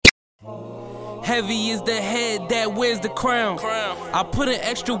Heavy is the head that wears the crown. I put in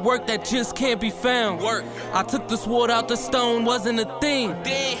extra work that just can't be found. I took the sword out the stone, wasn't a thing.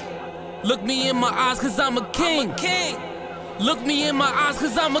 Look me in my eyes cause I'm a king. Look me in my eyes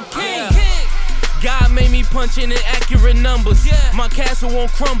cause I'm a king. God made me punch in accurate numbers. My castle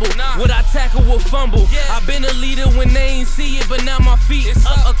won't crumble. What I tackle will fumble. I've been a leader when they ain't see it, but now my feet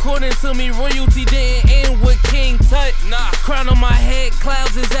up. According to me, royalty didn't end with King Tut. Crown on my head,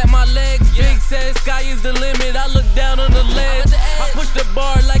 clouds is at my legs. Big says sky is the limit. I look down on the ledge. I push the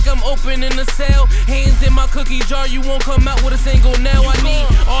bar like I'm opening a cell. Hands in my cookie jar, you won't come out with a single nail. I need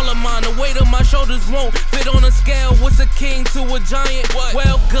all of mine. The weight of my shoulders won't fit on a scale. What's a king to a giant?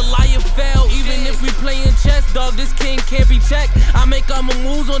 Well, Goliath fell. Even if we playing chess, dog, this king can't be checked. I make all my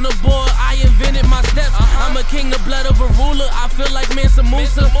moves on the board, I invented my steps. I'm a king, the blood of a ruler. I feel like Mansa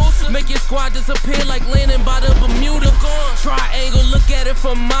Musa. Make your squad disappear like landing by the Bermuda. Triangle, look at it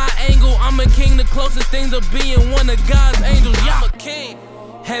from my angle. I'm a king, the closest thing to being one of God's angels. I'm a king.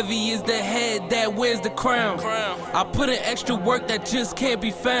 Heavy is the head that wears the crown. I put in extra work that just can't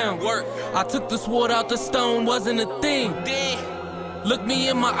be found. I took the sword out the stone, wasn't a thing. Look me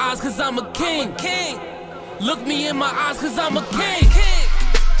in my eyes cause I'm a king. Look me in my eyes cause I'm a king.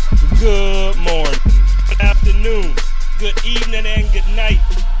 Good morning, good afternoon, good evening, and good night.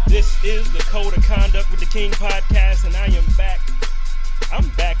 This is the Code of Conduct with the King podcast, and I am back. I'm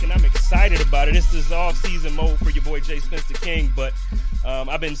back and I'm excited about it. This is off-season mode for your boy Jay Spencer King, but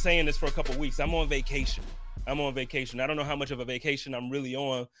I've been saying this for a couple weeks. I'm on vacation. I don't know how much of a vacation I'm really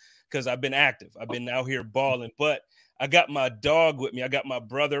on because I've been active. I've been out here balling, but I got my dog with me. I got my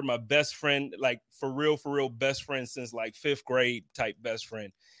brother, my best friend, like for real best friend since like 5th grade type best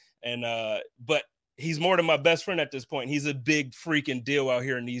friend. And but he's more than my best friend at this point. He's a big freaking deal out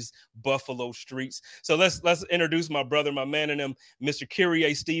here in these Buffalo streets. So let's introduce my brother, my man in them, Mr.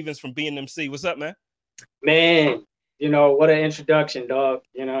 Kyrie Stevens from BNMC. What's up, man? Man, you know, what an introduction, dog.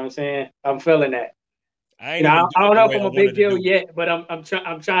 You know what I'm saying? I'm feeling that. I don't know if I'm a big deal yet, but I'm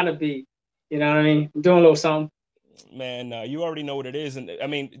trying to be. You know what I mean? I'm doing a little something. Man, you already know what it is. And I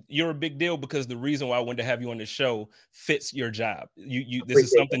mean, you're a big deal because the reason why I wanted to have you on the show fits your job. This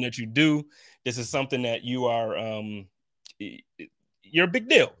is something that you do. This is something that you are, you're a big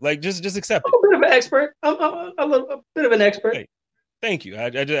deal. Like, just accept it. I'm a bit of an expert. I'm a bit of an expert. Hey, thank you. I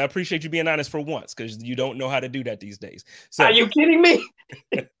appreciate you being honest for once because you don't know how to do that these days. So, are you kidding me?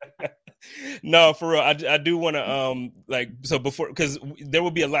 No, for real. I do want to before, because there will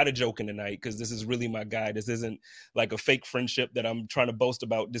be a lot of joking tonight because this is really my guy. This isn't like a fake friendship that I'm trying to boast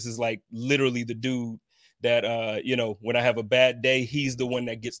about. This is like literally the dude that when I have a bad day, he's the one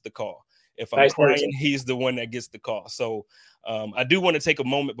that gets the call. If I'm crying, he's the one that gets the call. So I do want to take a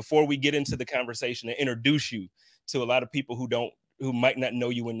moment before we get into the conversation and introduce you to a lot of people who might not know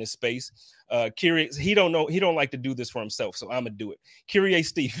you in this space. Kyrie, he don't like to do this for himself, so I'm gonna do it. Kyrie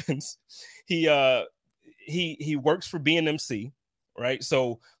Stevens, he works for BNMC, right?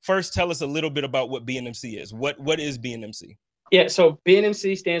 So first, tell us a little bit about what BNMC is. What is BNMC? Yeah, so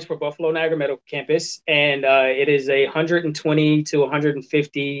BNMC stands for Buffalo Niagara Medical Campus, and it is 120 to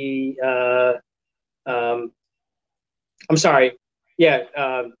 150.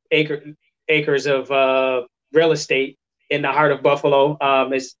 Acres of real estate in the heart of Buffalo.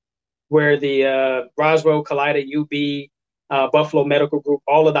 Is where the Roswell, Kaleida, UB, Buffalo Medical Group,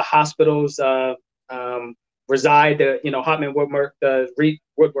 all of the hospitals reside. Hopman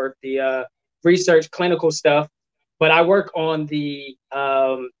Woodward, the research clinical stuff. But I work on the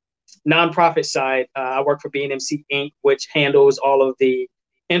nonprofit side. I work for BNMC Inc., which handles all of the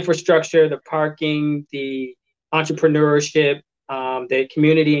infrastructure, the parking, the entrepreneurship, the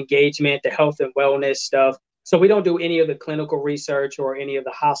community engagement, the health and wellness stuff. So we don't do any of the clinical research or any of the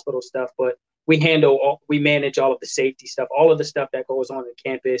hospital stuff, but we manage all of the safety stuff, all of the stuff that goes on in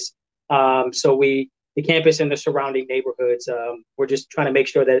campus. The campus and the surrounding neighborhoods, we're just trying to make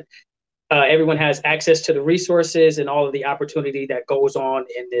sure that everyone has access to the resources and all of the opportunity that goes on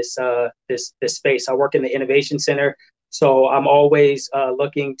in this space. I work in the Innovation Center, so I'm always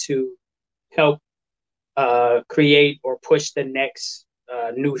looking to help create or push the next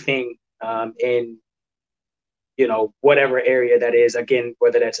new thing in whatever area that is. Again,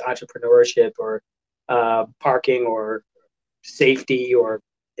 whether that's entrepreneurship or parking or safety or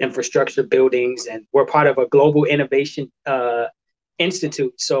infrastructure buildings, and we're part of a global innovation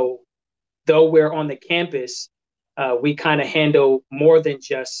institute. So though we're on the campus, we kind of handle more than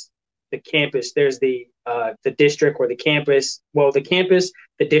just the campus. There's the district or the campus. Well, the campus,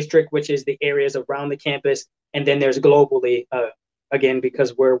 the district, which is the areas around the campus, and then there's globally, again,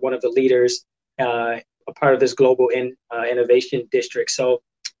 because we're one of the leaders, a part of this global innovation district. So,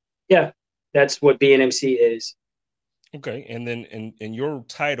 yeah, that's what BNMC is. Okay, and then in your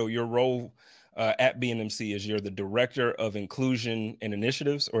title, your role at BNMC is you're the Director of Inclusion and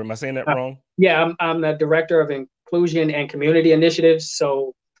Initiatives, or am I saying that wrong? Yeah, I'm the Director of Inclusion and Community Initiatives.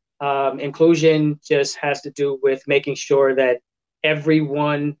 So inclusion just has to do with making sure that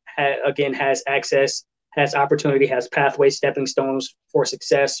everyone, has access, has opportunity, has pathways, stepping stones for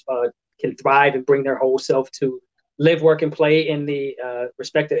success, can thrive and bring their whole self to live, work, and play in the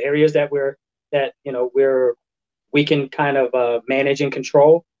respective areas that we can kind of manage and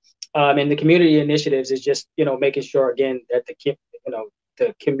control. And the community initiatives is just making sure again that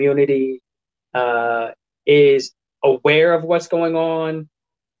the community is aware of what's going on,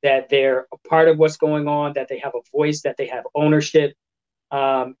 that they're a part of what's going on, that they have a voice, that they have ownership,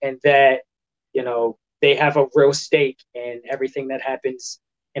 and that they have a real stake in everything that happens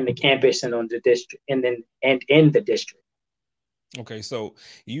in the campus and on the district, and in the district. Okay, so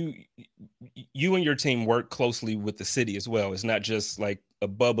you and your team work closely with the city as well. It's not just like a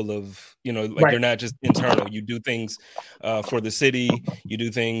bubble of, Right. You're not just internal. You do things for the city. You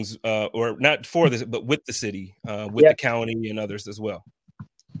do things, or not for this, but with the city, with the county and others as well.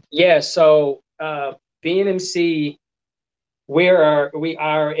 Yeah. So BNMC, we are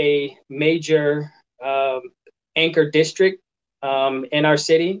a major anchor district in our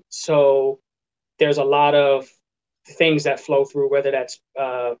city. So there's a lot of things that flow through, whether that's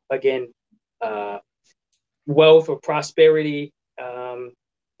wealth or prosperity.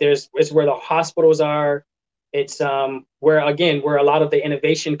 It's where the hospitals are. It's where a lot of the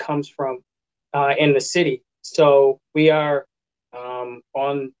innovation comes from in the city. So we are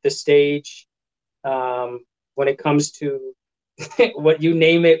on the stage when it comes to what you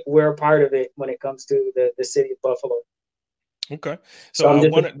name it. We're a part of it when it comes to the city of Buffalo. Okay, so I'm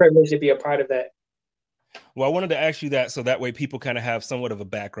just privileged to be a part of that. Well, I wanted to ask you that so that way people kind of have somewhat of a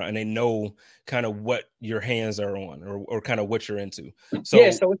background and they know kind of what your hands are on or kind of what you're into. So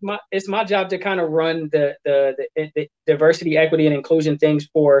yeah, so it's my job to kind of run the diversity, equity, and inclusion things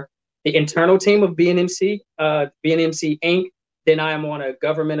for the internal team of BNMC, BNMC Inc. Then I am on a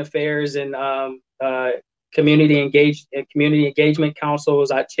government affairs and community engagement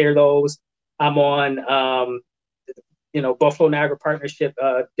councils. I chair those. I'm on Buffalo Niagara Partnership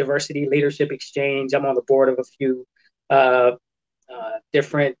Diversity Leadership Exchange. I'm on the board of a few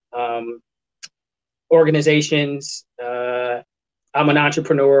different organizations. I'm an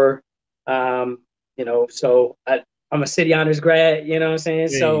entrepreneur. So I'm a City Honors grad. You know what I'm saying?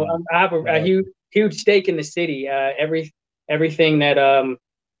 Hey, so I have a huge stake in the city. Everything that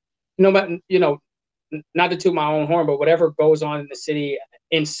not to toot my own horn, but whatever goes on in the city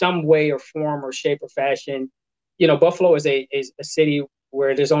in some way or form or shape or fashion. Buffalo is a city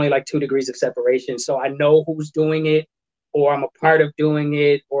where there's only like 2 degrees of separation. So I know who's doing it, or I'm a part of doing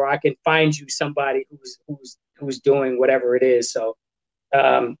it, or I can find you somebody who's doing whatever it is. So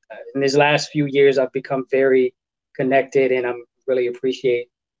in these last few years, I've become very connected, and I really appreciate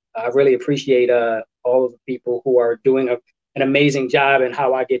all of the people who are doing an amazing job, and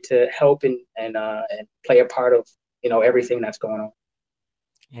how I get to help and play a part of everything that's going on.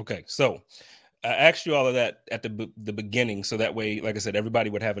 Okay, so I asked you all of that at the beginning, so that way, like I said, everybody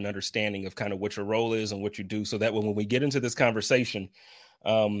would have an understanding of kind of what your role is and what you do, so that when we get into this conversation,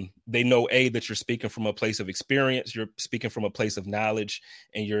 they know that you're speaking from a place of experience, you're speaking from a place of knowledge,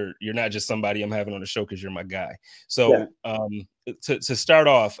 and you're not just somebody I'm having on the show because you're my guy. So to start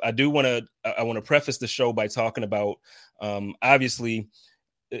off, I want to preface the show by talking about obviously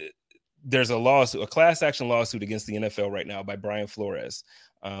there's a class action lawsuit against the NFL right now by Brian Flores.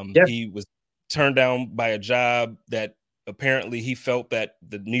 He was turned down by a job that apparently he felt that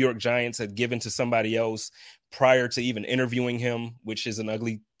the New York Giants had given to somebody else prior to even interviewing him, which is an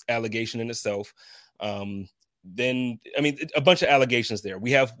ugly allegation in itself. Then, a bunch of allegations there.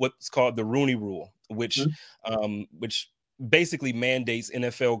 We have what's called the Rooney Rule, which basically mandates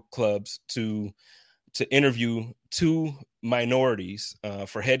NFL clubs to interview 2 minorities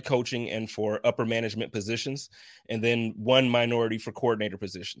for head coaching and for upper management positions, and then 1 minority for coordinator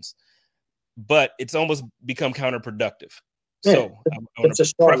positions. But it's almost become counterproductive. Yeah, so I want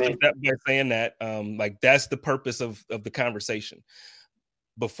to preface that by saying that that's the purpose of the conversation.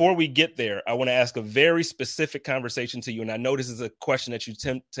 Before we get there, I want to ask a very specific conversation to you. And I know this is a question that you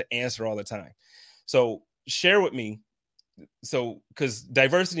tend to answer all the time. So share with me. So, because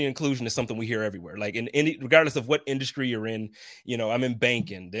diversity and inclusion is something we hear everywhere, like in any, regardless of what industry you're in, I'm in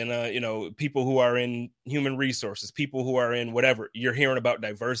banking, then, people who are in human resources, people who are in whatever, you're hearing about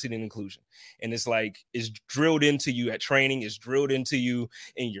diversity and inclusion. And it's like, it's drilled into you at training, it's drilled into you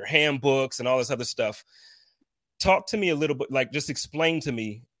in your handbooks and all this other stuff. Talk to me a little bit, just explain to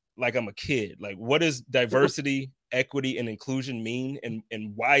me, like I'm a kid. Like, what does diversity, equity, and inclusion mean? And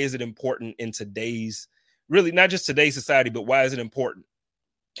why is it important in today's, really not just today's society, but why is it important?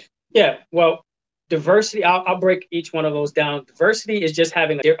 Yeah, well, diversity, I'll break each one of those down. Diversity is just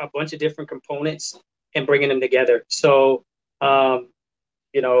having a bunch of different components and bringing them together. So,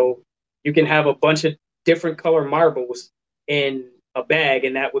 you know, you can have a bunch of different color marbles in a bag,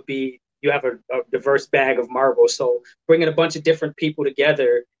 and that would be, you have a diverse bag of marbles. So bringing a bunch of different people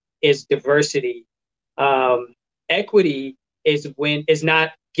together is diversity. Equity is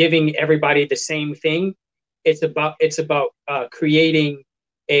not giving everybody the same thing. It's about creating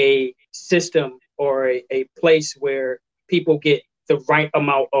a system or a place where people get the right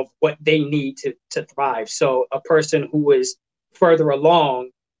amount of what they need to thrive. So a person who is further along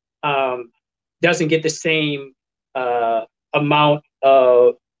doesn't get the same amount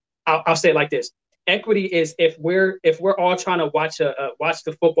of. I'll say it like this: equity is if we're all trying to watch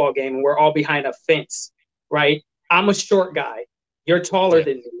the football game and we're all behind a fence, right? I'm a short guy. You're taller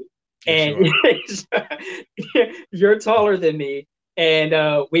than me, and you're taller than me. And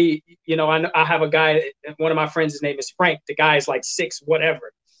I have a guy. One of my friends, his name is Frank. The guy is like 6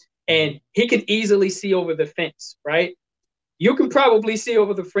 whatever, and he can easily see over the fence, right? You can probably see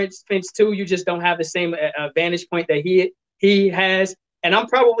over the fence too. You just don't have the same vantage point that he has. And I'm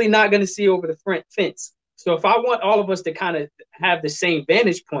probably not going to see over the front fence. So if I want all of us to kind of have the same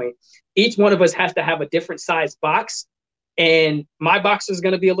vantage point, each one of us has to have a different size box. And my box is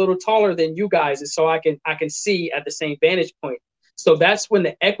going to be a little taller than you guys, and so I can see at the same vantage point. So that's when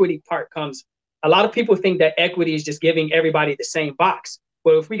the equity part comes. A lot of people think that equity is just giving everybody the same box.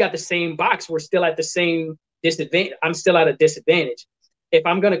 Well, if we got the same box, we're still at the same disadvantage. I'm still at a disadvantage. If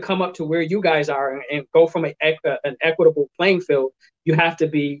I'm going to come up to where you guys are and go from an equitable playing field, you have to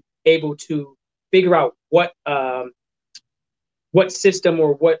be able to figure out what system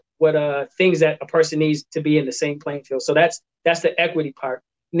or what things that a person needs to be in the same playing field. So that's the equity part.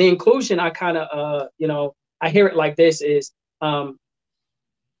 And the inclusion, I kind of I hear it like this is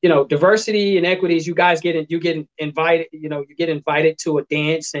diversity and equities. You guys get invited. You get invited to a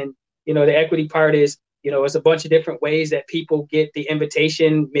dance, and the equity part is. It's a bunch of different ways that people get the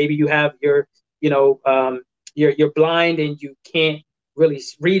invitation. Maybe you have you're blind and you can't really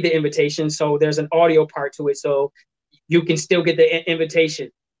read the invitation. So there's an audio part to it. So you can still get the invitation.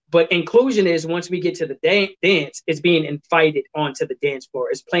 But inclusion is once we get to the dance, it's being invited onto the dance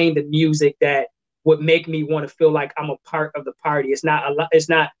floor. It's playing the music that would make me want to feel like I'm a part of the party. It's not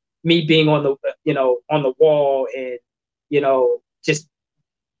me being on the wall and, just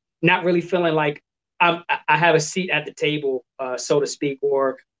not really feeling like I have a seat at the table, so to speak,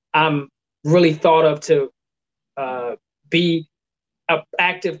 or I'm really thought of to be an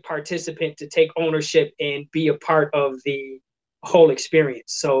active participant, to take ownership and be a part of the whole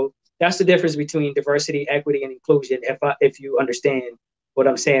experience. So that's the difference between diversity, equity, and inclusion. If you understand what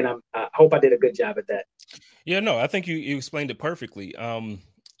I'm saying, I hope I did a good job at that. Yeah, no, I think you explained it perfectly.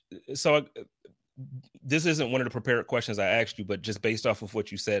 So this isn't one of the prepared questions I asked you, but just based off of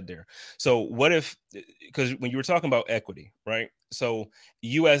what you said there. So what if, because when you were talking about equity, right? So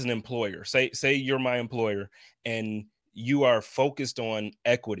you as an employer, say you're my employer and you are focused on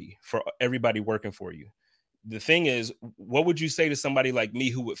equity for everybody working for you. The thing is, what would you say to somebody like me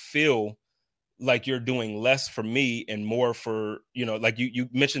who would feel like you're doing less for me and more for, like you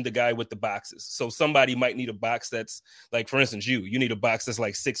mentioned the guy with the boxes. So somebody might need a box that's like, for instance, you need a box that's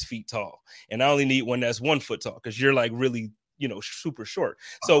like 6 feet tall. And I only need one that's 1 foot tall because you're like really, super short.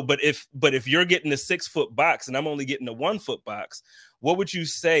 So, but if you're getting a 6 foot box and I'm only getting a 1 foot box, what would you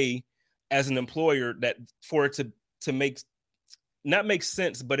say as an employer that for it to not make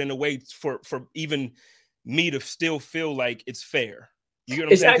sense, but in a way for even me to still feel like it's fair? You get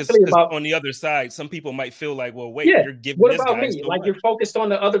what I'm saying? Because on the other side, some people might feel like, well, wait, you're giving what this about guy me? so like much. You're focused on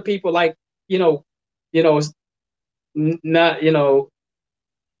the other people, like, not,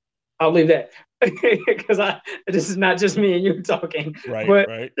 I'll leave that because this is not just me and you talking. Right, but,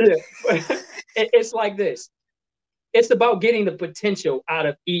 right. Yeah, but it's like this. It's about getting the potential out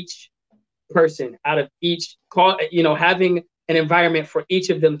of each person, out of each, having an environment for each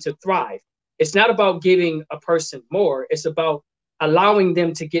of them to thrive. It's not about giving a person more. It's about allowing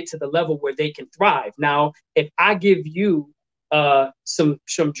them to get to the level where they can thrive. Now, if I give you some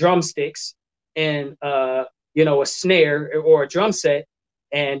drumsticks and a snare or a drum set,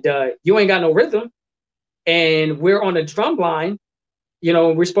 and you ain't got no rhythm, and we're on a drum line,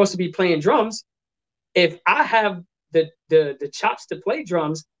 we're supposed to be playing drums. If I have the chops to play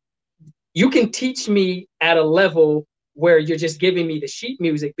drums, you can teach me at a level where you're just giving me the sheet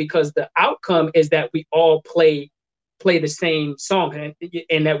music, because the outcome is that we all play play the same song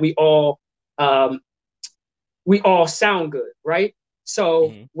and that we all sound good, right?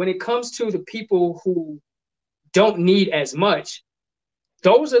 So when it comes to the people who don't need as much,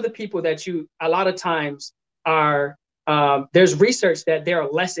 those are the people that you a lot of times are. There's research that they're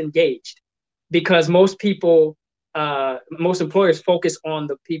less engaged because most employers focus on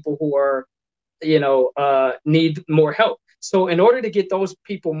the people who are, need more help. So in order to get those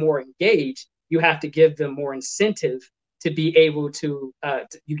people more engaged, you have to give them more incentive to be able to,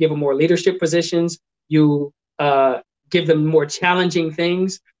 you give them more leadership positions, you give them more challenging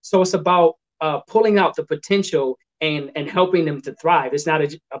things. So it's about pulling out the potential and helping them to thrive. It's not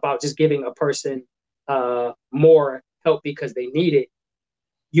about just giving a person more help because they need it.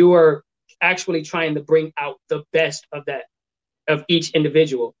 You are actually trying to bring out the best of each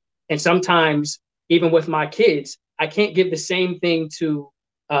individual. And sometimes, even with my kids, I can't give the same thing to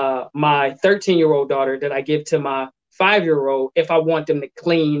my 13-year-old daughter that I give to my 5-year-old if I want them to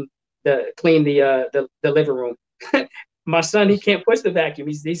clean the living room. My son, he can't push the vacuum.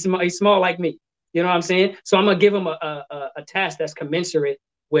 He's small like me. You know what I'm saying? So I'm gonna give him a task that's commensurate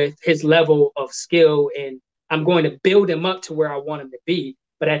with his level of skill, and I'm going to build him up to where I want him to be.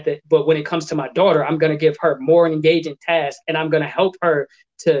 But when it comes to my daughter, I'm going to give her more engaging tasks, and I'm going to help her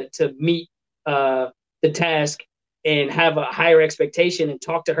to meet the task and have a higher expectation and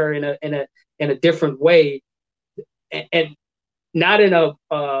talk to her in a different way, and not in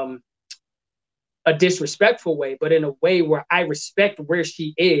a disrespectful way, but in a way where I respect where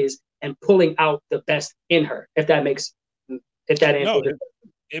she is and pulling out the best in her. If that answers it.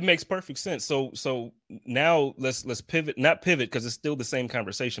 It makes perfect sense. So now let's not pivot because it's still the same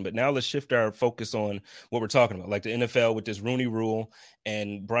conversation, but now let's shift our focus on what we're talking about, like the NFL with this Rooney Rule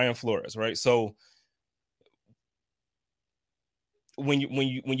and Brian Flores, right? So when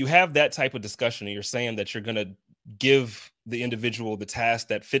you have that type of discussion and you're saying that you're going to give the individual the task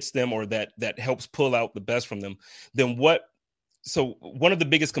that fits them or that helps pull out the best from them, then what? So one of the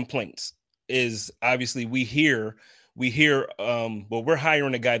biggest complaints is obviously we hear, well, we're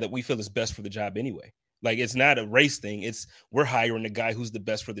hiring a guy that we feel is best for the job anyway. Like, it's not a race thing. It's we're hiring a guy who's the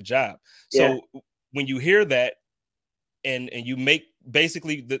best for the job. Yeah. So when you hear that and you make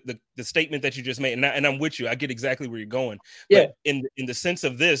basically the statement that you just made, and I'm with you, I get exactly where you're going. Yeah. But in the sense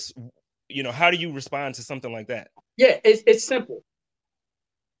of this, how do you respond to something like that? Yeah, it's simple.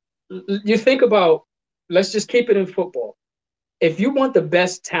 You think about, let's just keep it in football. If you want the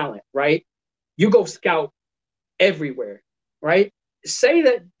best talent, right, you go scout everywhere, right? Say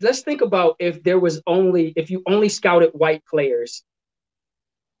that, let's think about if you only scouted white players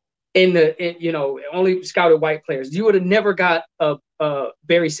only scouted white players, you would have never got a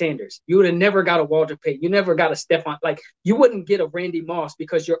Barry Sanders. You would have never got a Walter Payton. You never got a Stephon. Like, you wouldn't get a Randy Moss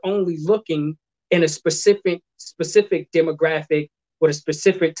because you're only looking in a specific demographic with a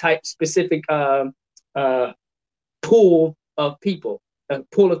specific pool of people, a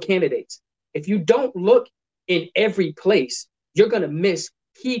pool of candidates. If you don't look in every place, you're going to miss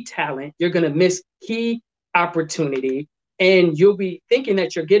key talent. You're going to miss key opportunity, and you'll be thinking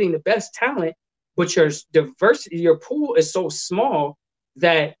that you're getting the best talent, but your diversity, your pool is so small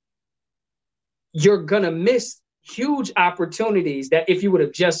that you're going to miss huge opportunities that if you would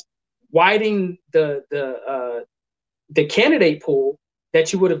have just widened the candidate pool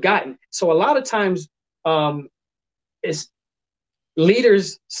that you would have gotten. So a lot of times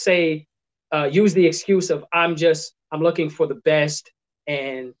leaders say, use the excuse of I'm looking for the best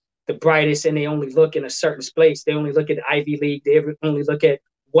and the brightest, and they only look in a certain place. They only look at the Ivy League. They only look at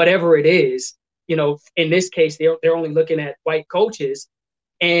whatever it is. In this case, they're only looking at white coaches,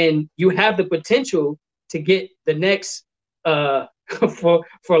 and you have the potential to get the next, for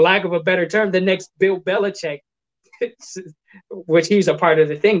lack of a better term, the next Bill Belichick, which he's a part of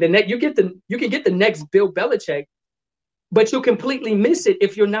the thing. You can get the next Bill Belichick, but you'll completely miss it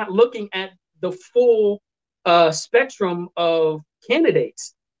if you're not looking at the full spectrum of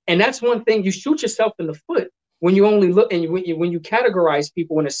candidates. And that's one thing, you shoot yourself in the foot when you only look, and when you categorize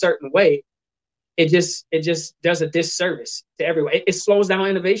people in a certain way. It just does a disservice to everyone. It slows down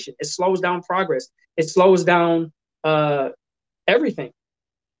innovation. It slows down progress. It slows down everything.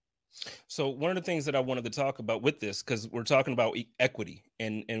 So one of the things that I wanted to talk about with this, because we're talking about equity,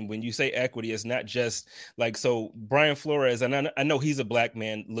 and when you say equity, it's not just like, so Brian Flores, and I know he's a black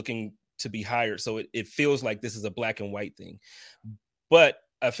man looking to be hired, so it feels like this is a black and white thing. But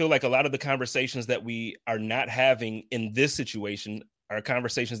I feel like a lot of the conversations that we are not having in this situation are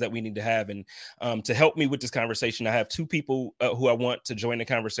conversations that we need to have. And to help me with this conversation, I have two people who I want to join the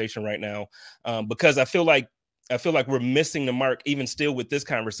conversation right now, because I feel like we're missing the mark even still with this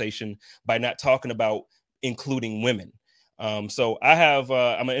conversation by not talking about including women. So I have,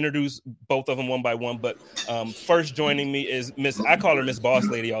 I'm gonna introduce both of them one by one, but first joining me is I call her Miss Boss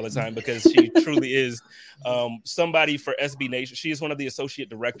Lady all the time because she truly is somebody for SB Nation. She is one of the associate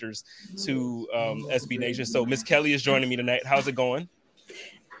directors to SB Nation. So Miss Kelly is joining me tonight. How's it going?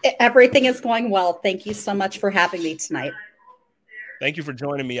 Everything is going well. Thank you so much for having me tonight. Thank you for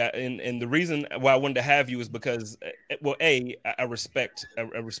joining me. And the reason why I wanted to have you is because, well, I respect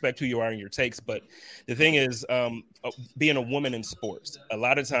who you are and your takes. But the thing is, being a woman in sports, a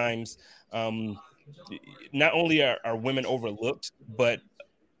lot of times, not only are women overlooked, but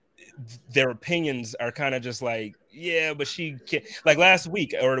their opinions are kind of just like, yeah, but she can't. Like last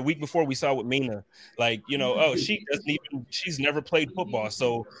week or the week before, we saw with Mina, like, oh, she's never played football,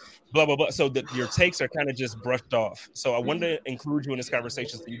 so blah blah blah. So your takes are kind of just brushed off. So I wanted to include you in this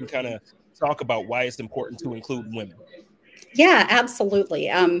conversation so you can kind of talk about why it's important to include women. Yeah, absolutely.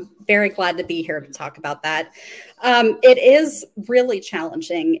 I'm very glad to be here to talk about that. It is really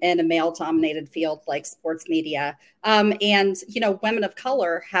challenging in a male-dominated field like sports media. And, women of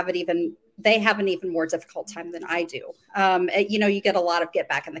color have an even more difficult time than I do. You get a lot of get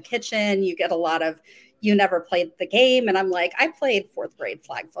back in the kitchen. You get a lot of, you never played the game. And I'm like, I played fourth grade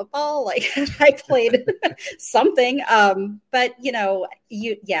flag football. Like I played something. But and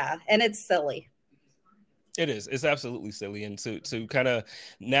it's silly. It is. It's absolutely silly. And to kind of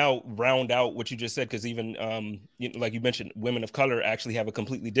now round out what you just said, because even like you mentioned, women of color actually have a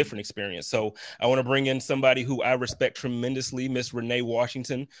completely different experience. So I want to bring in somebody who I respect tremendously, Miss Renee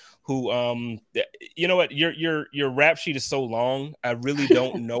Washington, who, you know what, your rap sheet is so long. I really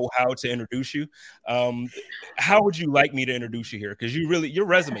don't know how to introduce you. How would you like me to introduce you here? Because your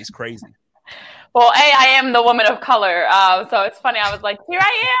resume is crazy. Well, I am the woman of color, so it's funny. I was like, here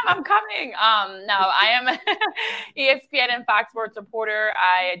I am, I'm coming. No, I am ESPN and Fox Sports reporter.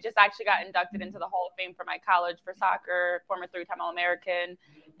 I just actually got inducted into the Hall of Fame for my college for soccer, former 3-time All-American.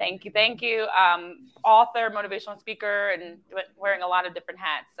 Thank you. Author, motivational speaker, and wearing a lot of different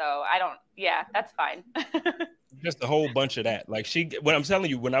hats. So that's fine. Just a whole bunch of that. Like when I'm telling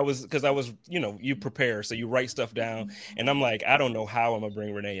you, because I was, you prepare, so you write stuff down, and I'm like, I don't know how I'm gonna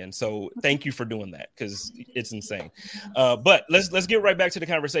bring Renee in. So thank you for doing that because it's insane. But let's get right back to the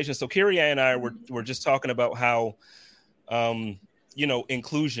conversation. So Kyria and I were just talking about how,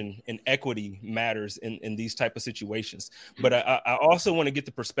 inclusion and equity matters in these type of situations. But I also want to get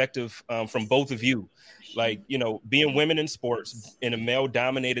the perspective from both of you. Like, being women in sports in a male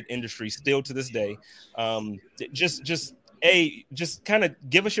dominated industry still to this day, just kind of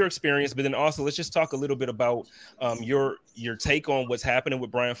give us your experience, but then also let's just talk a little bit about your take on what's happening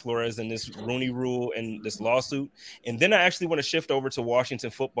with Brian Flores and this Rooney Rule and this lawsuit. And then I actually want to shift over to Washington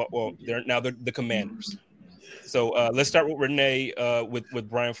football. Well, they're the Commanders. So let's start with Renee with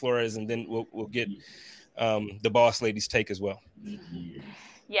Brian Flores, and then we'll get the boss lady's take as well.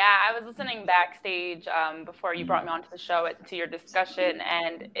 Yeah, I was listening backstage before you brought me onto the show to your discussion,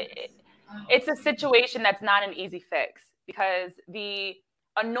 and it's a situation that's not an easy fix, because the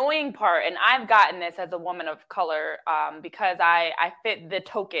annoying part, and I've gotten this as a woman of color because I fit the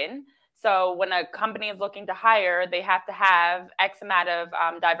token. So when a company is looking to hire, they have to have X amount of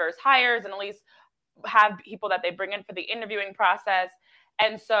diverse hires and at least have people that they bring in for the interviewing process.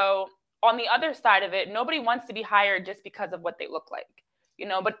 And so on the other side of it, nobody wants to be hired just because of what they look like,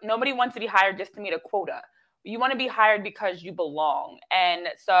 but nobody wants to be hired just to meet a quota. You want to be hired because you belong. And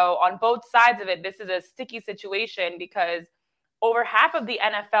so on both sides of it, this is a sticky situation because over half of the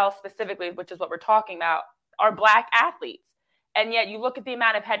NFL specifically, which is what we're talking about, are Black athletes. And yet you look at the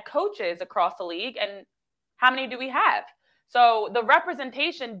amount of head coaches across the league and how many do we have? So the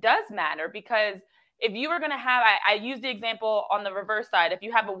representation does matter, because if you were going to have, I use the example on the reverse side, if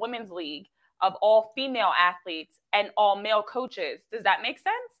you have a women's league of all female athletes and all male coaches, does that make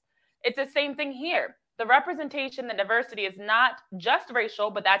sense? It's the same thing here. The representation, the diversity is not just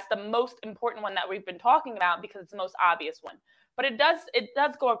racial, but that's the most important one that we've been talking about because it's the most obvious one. But it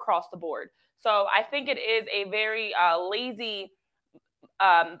does go across the board. So I think it is a very lazy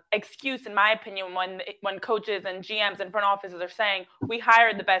excuse, in my opinion, when coaches and GMs and front offices are saying, we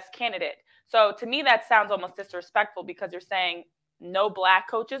hired the best candidate. So to me, that sounds almost disrespectful, because you're saying no Black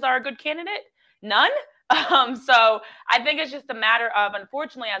coaches are a good candidate? None? So I think it's just a matter of,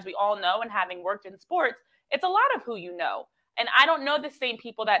 unfortunately, as we all know, and having worked in sports, it's a lot of who you know. And I don't know the same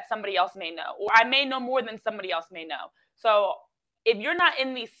people that somebody else may know, or I may know more than somebody else may know. So if you're not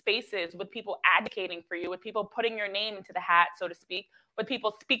in these spaces with people advocating for you, with people putting your name into the hat, so to speak, with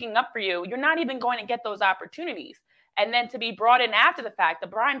people speaking up for you, you're not even going to get those opportunities. And then to be brought in after the fact, the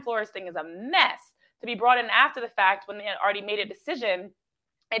Brian Flores thing is a mess. To be brought in after the fact when they had already made a decision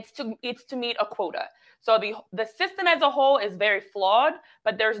It's to meet a quota. So the system as a whole is very flawed,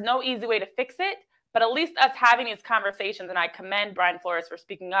 but there's no easy way to fix it. But at least us having these conversations, and I commend Brian Flores for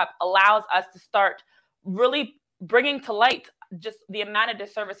speaking up, allows us to start really bringing to light just the amount of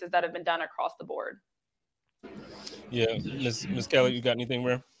disservices that have been done across the board. Yeah, Ms. Kelly, you got anything,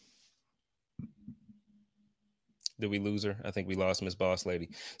 bro? Did we lose her? I think we lost Miss Boss Lady.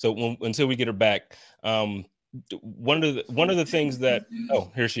 So until we get her back, one of the things that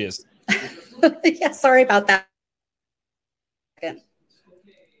here she is. Yeah, sorry about that. Go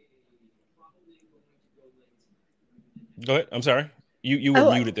ahead. I'm sorry. You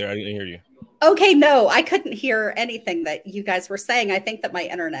were muted there. I didn't hear you. Okay, no, I couldn't hear anything that you guys were saying. I think that my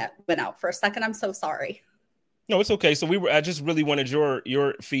internet went out for a second. I'm so sorry. No, it's okay. So I just really wanted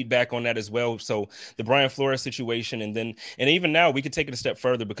your feedback on that as well. So the Brian Flores situation, and even now we could take it a step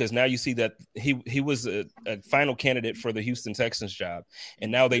further, because now you see that he was a final candidate for the Houston Texans job, and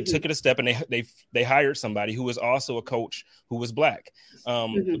now they took it a step and they hired somebody who was also a coach who was Black.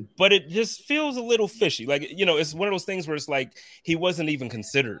 But it just feels a little fishy. Like, it's one of those things where it's like he wasn't even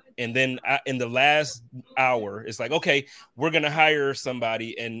considered, and then in the last hour, it's like, okay, we're gonna hire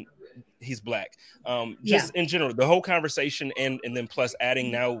somebody and he's Black. In general, the whole conversation, and then plus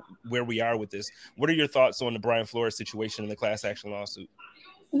adding now where we are with this. What are your thoughts on the Brian Flores situation and the class action lawsuit?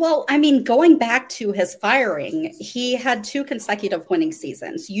 Well, I mean, going back to his firing, he had 2 consecutive winning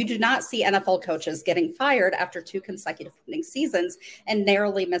seasons. You do not see NFL coaches getting fired after 2 consecutive winning seasons and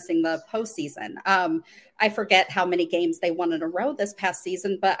narrowly missing the postseason. I forget how many games they won in a row this past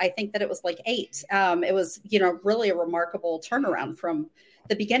season, but I think that it was like 8. It was, really a remarkable turnaround from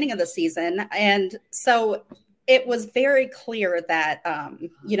the beginning of the season. And so it was very clear that,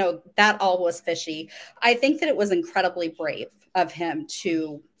 that all was fishy. I think that it was incredibly brave of him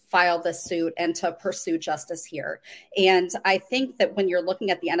to file this suit and to pursue justice here. And I think that when you're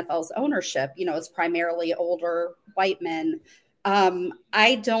looking at the NFL's ownership, it's primarily older white men.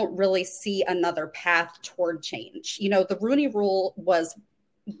 I don't really see another path toward change. The Rooney Rule was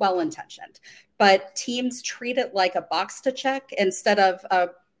well-intentioned, but teams treat it like a box to check instead of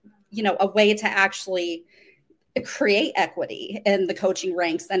a way to actually create equity in the coaching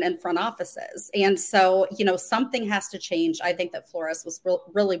ranks and in front offices. And so, something has to change. I think that Flores was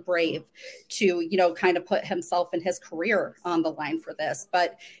really brave to, kind of put himself and his career on the line for this.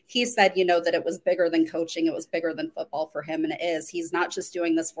 But he said, that it was bigger than coaching. It was bigger than football for him. And it is. He's not just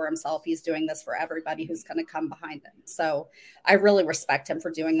doing this for himself. He's doing this for everybody who's going to come behind him. So I really respect him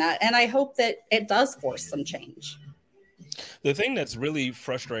for doing that. And I hope that it does force some change. The thing that's really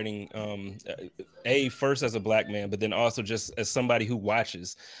frustrating, first as a Black man, but then also just as somebody who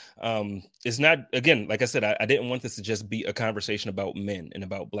watches, is not, again, like I said, I didn't want this to just be a conversation about men and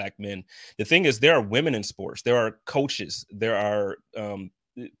about Black men. The thing is, there are women in sports, there are coaches, there are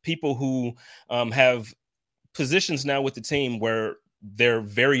people who have positions now with the team where they're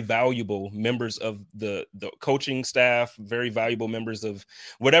very valuable members of the coaching staff, very valuable members of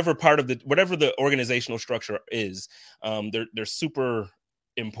whatever the organizational structure is. They're super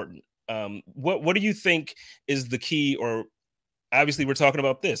important. What do you think is the key, or obviously we're talking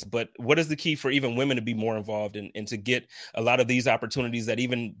about this, but what is the key for even women to be more involved and to get a lot of these opportunities that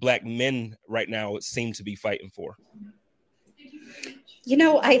even Black men right now seem to be fighting for?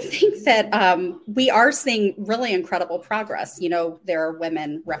 I think that we are seeing really incredible progress. There are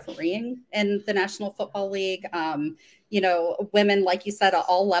women refereeing in the National Football League, women, like you said, at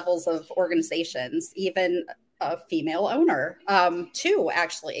all levels of organizations, even a female owner, too,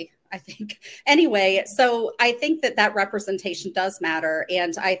 actually, I think. Anyway, so I think that representation does matter.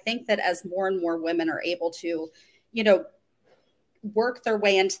 And I think that as more and more women are able to, work their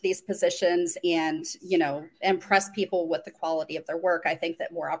way into these positions and, impress people with the quality of their work, I think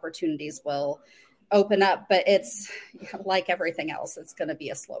that more opportunities will open up. But it's like everything else, it's going to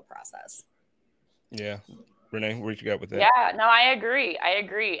be a slow process. Yeah. Renee, what you got with that? Yeah, no, I agree.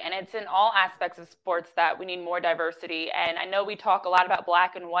 And it's in all aspects of sports that we need more diversity. And I know we talk a lot about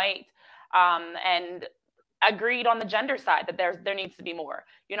Black and white, and agreed on the gender side that there needs to be more.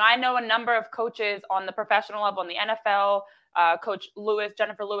 I know a number of coaches on the professional level in the NFL, Coach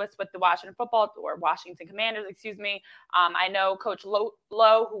Jennifer Lewis with the Washington Commanders, excuse me. I know Coach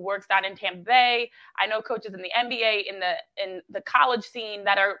Lowe, who works down in Tampa Bay. I know coaches in the NBA, in the college scene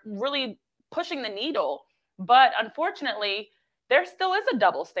that are really pushing the needle. But unfortunately, there still is a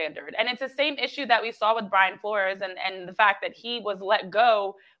double standard. And it's the same issue that we saw with Brian Flores and the fact that he was let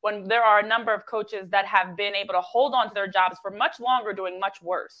go when there are a number of coaches that have been able to hold on to their jobs for much longer, doing much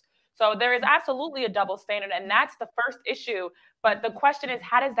worse. So there is absolutely a double standard, and that's the first issue. But the question is,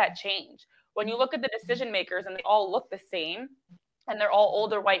 how does that change? When you look at the decision makers and they all look the same, and they're all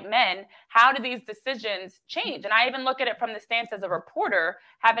older white men, how do these decisions change? And I even look at it from the stance as a reporter,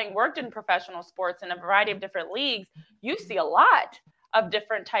 having worked in professional sports in a variety of different leagues. You see a lot of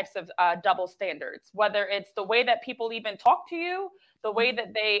different types of double standards, whether it's the way that people even talk to you, the way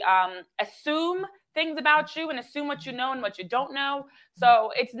that they assume things about you and assume what you know and what you don't know.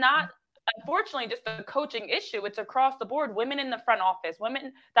 So it's not, unfortunately, just a coaching issue. It's across the board. Women in the front office,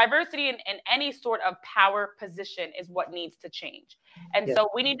 women, diversity in any sort of power position is what needs to change. And so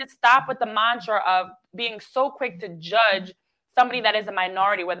we need to stop with the mantra of being so quick to judge somebody that is a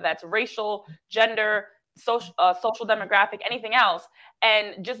minority, whether that's racial, gender, social demographic, anything else,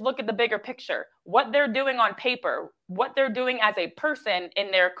 and just look at the bigger picture. What they're doing on paper, what they're doing as a person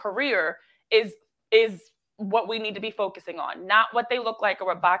in their career is what we need to be focusing on, not what they look like or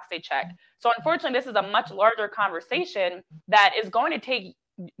what box they check. So unfortunately, this is a much larger conversation that is going to take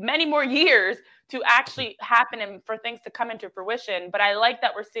many more years to actually happen and for things to come into fruition. But I like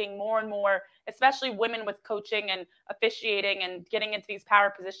that we're seeing more and more, especially women with coaching and officiating and getting into these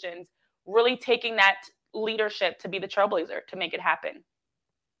power positions, really taking that leadership to be the trailblazer to make it happen.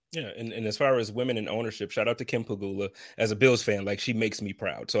 Yeah, and as far as women in ownership, shout out to Kim Pegula. As a Bills fan, like, she makes me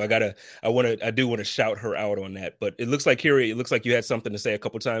proud. So I do want to shout her out on that. But it looks like, Kyrie, you had something to say a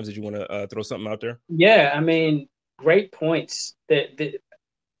couple times. Did you want to throw something out there? Yeah, I mean, great points. That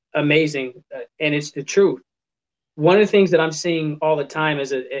amazing, and it's the truth. One of the things that I'm seeing all the time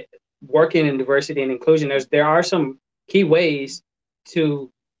is working in diversity and inclusion. There are some key ways to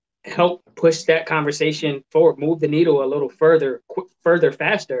help push that conversation forward, move the needle a little further,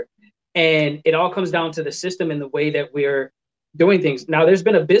 faster. And it all comes down to the system and the way that we're doing things. Now, there's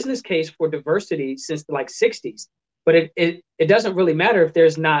been a business case for diversity since the 60s, but it doesn't really matter if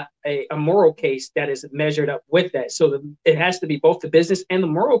there's not a moral case that is measured up with that. So it has to be both the business and the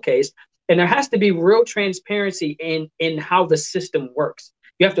moral case. And there has to be real transparency in how the system works.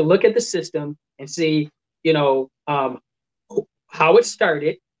 You have to look at the system and see, how it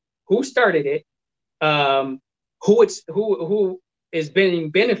started, who started it, who is being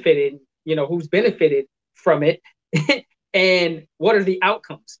benefited, who's benefited from it, and what are the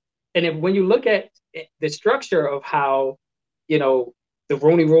outcomes. And when you look at the structure of how, the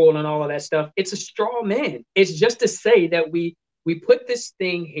Rooney Rule and all of that stuff, it's a straw man. It's just to say that we put this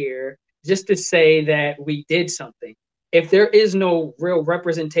thing here just to say that we did something. If there is no real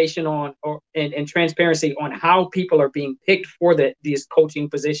representation and transparency on how people are being picked for these coaching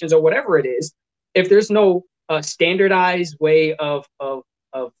positions or whatever it is, if there's no standardized way of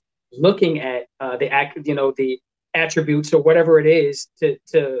looking at the attributes or whatever it is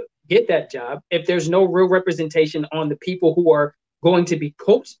to get that job, if there's no real representation on the people who are going to be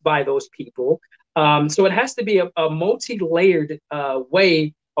coached by those people, so it has to be a multi-layered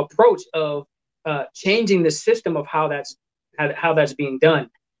approach of changing the system of how that's being done.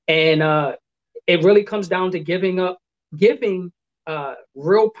 And it really comes down to giving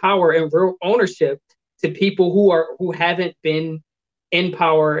real power and real ownership to people who haven't been in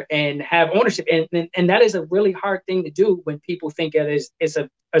power and have ownership. And that is a really hard thing to do when people think it's a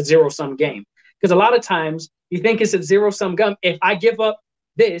zero-sum game. Because a lot of times you think it's a zero-sum game. If I give up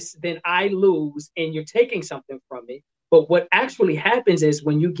this, then I lose and you're taking something from me. But what actually happens is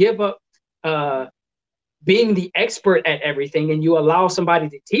when you give up being the expert at everything and you allow somebody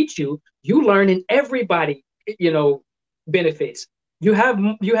to teach you, you learn, and everybody, benefits. You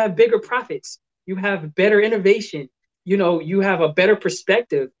have bigger profits. You have better innovation. You have a better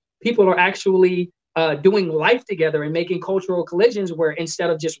perspective. People are actually doing life together and making cultural collisions where instead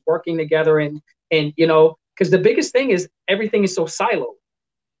of just working together and because the biggest thing is everything is so siloed,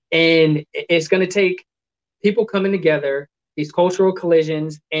 and it's going to take people coming together, these cultural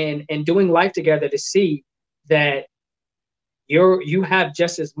collisions, and doing life together to see that you have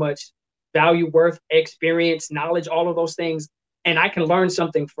just as much value, worth, experience, knowledge, all of those things, and I can learn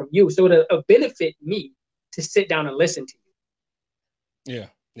something from you. So to benefit me to sit down and listen to you.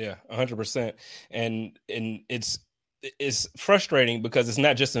 Yeah, 100%. And it's frustrating because it's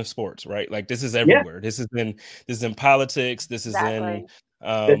not just in sports, right? Like, this is everywhere. Yeah. This is in politics. This is exactly.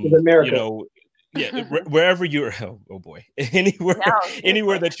 This is America. Wherever you're, oh boy, anywhere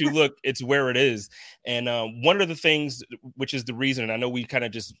that you look, it's where it is. And one of the things, which is the reason, and I know we kind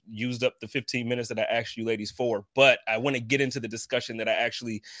of just used up the 15 minutes that I asked you ladies for, but I want to get into the discussion that I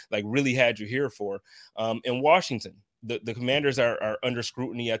actually really had you here for. In Washington, the Commanders are under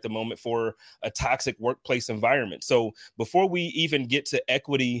scrutiny at the moment for a toxic workplace environment. So before we even get to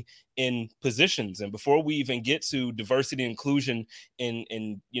equity in positions, and before we even get to diversity and inclusion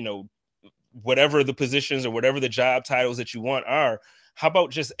in whatever the positions or whatever the job titles that you want are, how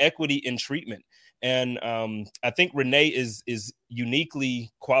about just equity in treatment? And I think Renee is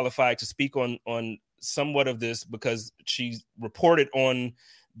uniquely qualified to speak on somewhat of this because she's reported on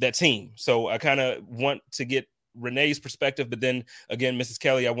that team. So I kind of want to get Renee's perspective, but then again, Mrs.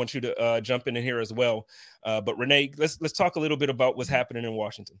 Kelly, I want you to jump in here as well. But Renee, let's talk a little bit about what's happening in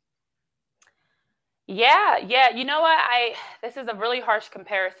Washington. Yeah. You know what? This is a really harsh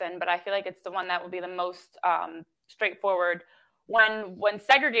comparison, but I feel like it's the one that will be the most straightforward. When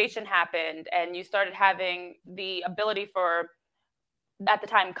segregation happened and you started having the ability for, at the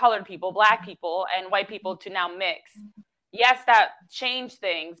time, colored people, Black people, and white people to now mix, yes, that changed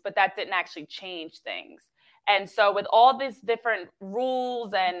things, but that didn't actually change things. And so with all these different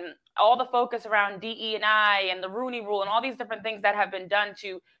rules and all the focus around DE&I and the Rooney Rule and all these different things that have been done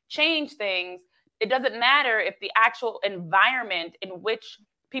to change things, it doesn't matter if the actual environment in which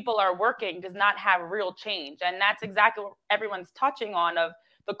people are working does not have real change. And that's exactly what everyone's touching on, of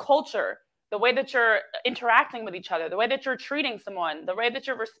the culture, the way that you're interacting with each other, the way that you're treating someone, the way that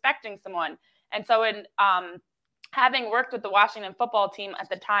you're respecting someone. And so in having worked with the Washington football team at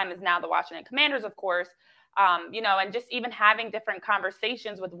the time, is now the Washington Commanders, of course, and just even having different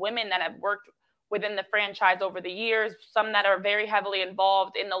conversations with women that have worked within the franchise over the years, some that are very heavily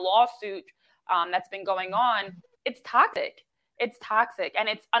involved in the lawsuit that's been going on, it's toxic. It's toxic. And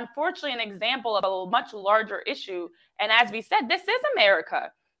it's unfortunately an example of a much larger issue. And as we said, this is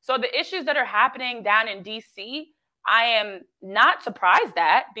America. So the issues that are happening down in DC, I am not surprised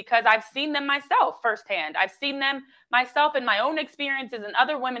at, because I've seen them myself firsthand. I've seen them myself in my own experiences and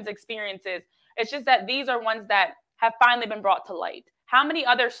other women's experiences. It's just that these are ones that have finally been brought to light. How many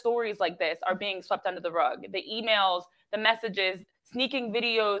other stories like this are being swept under the rug? The emails, the messages, sneaking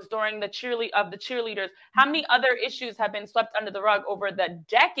videos during the cheerleaders. How many other issues have been swept under the rug over the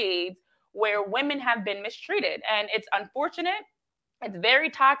decades where women have been mistreated? And it's unfortunate. It's very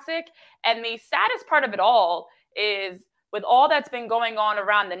toxic. And the saddest part of it all is, with all that's been going on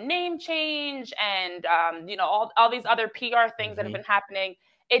around the name change and, all these other PR things that have been happening,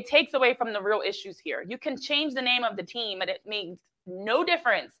 it takes away from the real issues here. You can change the name of the team, but it means no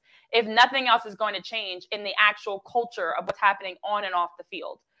difference if nothing else is going to change in the actual culture of what's happening on and off the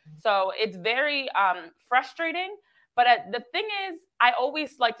field. So it's very frustrating. But the thing is, I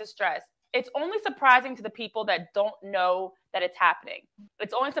always like to stress, it's only surprising to the people that don't know that it's happening.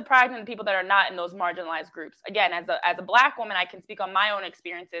 It's only surprising to the people that are not in those marginalized groups. Again, as a Black woman, I can speak on my own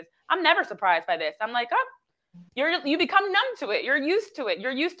experiences. I'm never surprised by this. I'm like, you become numb to it. You're used to it.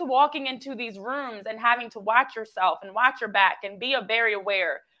 You're used to walking into these rooms and having to watch yourself and watch your back and be very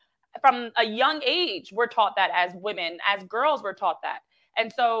aware. From a young age, we're taught that as women, as girls, we're taught that.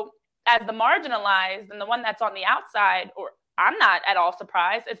 And so as the marginalized and the one that's on the outside, or I'm not at all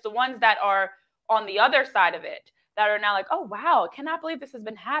surprised, it's the ones that are on the other side of it that are now like, oh, wow, I cannot believe this has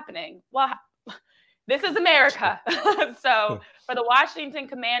been happening. Well, this is America. So for the Washington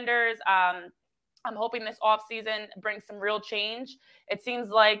Commanders, I'm hoping this offseason brings some real change. It seems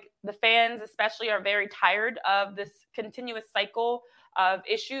like the fans especially are very tired of this continuous cycle of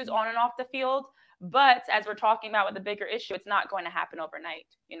issues on and off the field. But as we're talking about with the bigger issue, it's not going to happen overnight.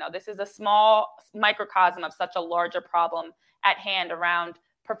 This is a small microcosm of such a larger problem at hand around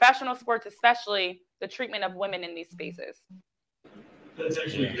professional sports, especially the treatment of women in these spaces. That's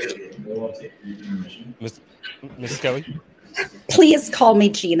actually good. Mrs. Kelly? Please call me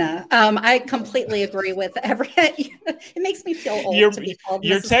Gina. I completely agree with everything. It makes me feel old to be called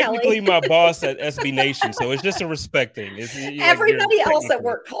You're Mrs. technically Kelly. my boss at SB Nation, so it's just a respect thing. Everybody else at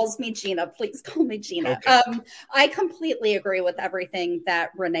work calls me Gina. Please call me Gina. Okay. I completely agree with everything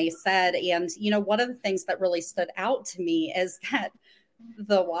that Renee said. And, one of the things that really stood out to me is that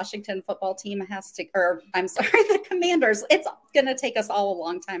the Washington football team the Commanders, it's going to take us all a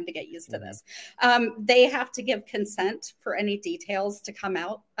long time to get used to this. They have to give consent for any details to come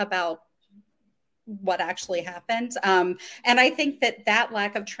out about what actually happened. And I think that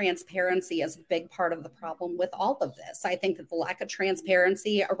lack of transparency is a big part of the problem with all of this. I think that the lack of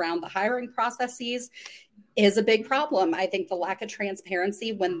transparency around the hiring processes is a big problem. I think the lack of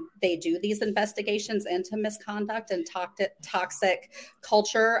transparency when they do these investigations into misconduct and toxic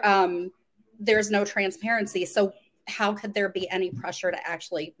culture, there's no transparency. So how could there be any pressure to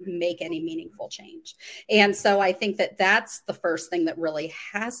actually make any meaningful change? And so I think that that's the first thing that really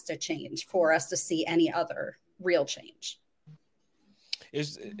has to change for us to see any other real change.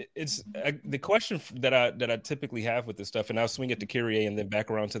 It's the question that I typically have with this stuff, and I'll swing it to Kyrie and then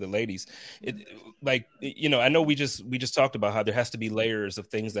back around to the ladies. I know we just talked about how there has to be layers of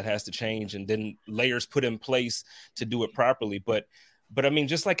things that has to change, and then layers put in place to do it properly. But But I mean,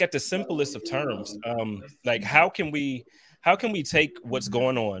 just like at the simplest of terms, like how can we take what's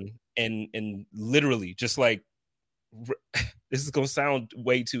going on and literally just like, this is going to sound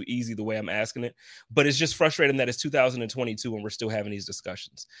way too easy the way I'm asking it, but it's just frustrating that it's 2022 and we're still having these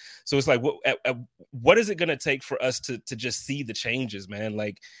discussions. So it's like, what is it going to take for us to just see the changes, man?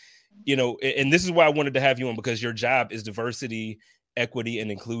 Like, you know, and this is why I wanted to have you on, because your job is diversity, equity,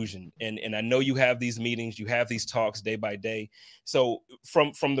 and inclusion. And I know you have these meetings, you have these talks day by day. So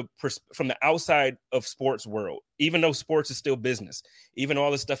from the outside of sports world, even though sports is still business, even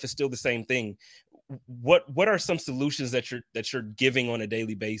all this stuff is still the same thing, what are some solutions that you're giving on a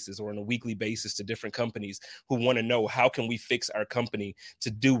daily basis or on a weekly basis to different companies who want to know, how can we fix our company to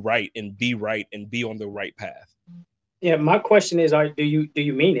do right and be on the right path? Yeah, my question is, do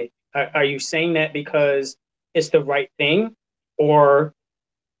you mean it? Are you saying that because it's the right thing, or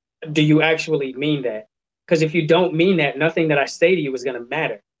do you actually mean that? Because if you don't mean that, nothing that I say to you is going to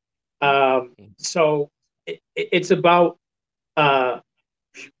matter. So it's about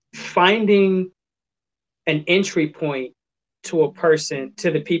finding an entry point to a person,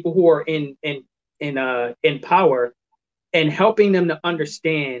 to the people who are in power, and helping them to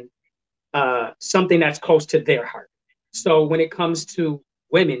understand something that's close to their heart. So when it comes to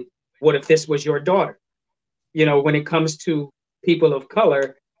women, what if this was your daughter? You know, when it comes to people of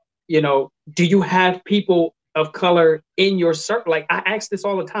color, you know, do you have people of color in your circle? Like, I ask this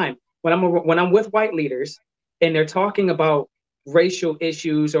all the time when I'm with white leaders and they're talking about racial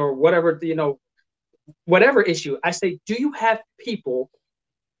issues or whatever, you know, whatever issue. I say, do you have people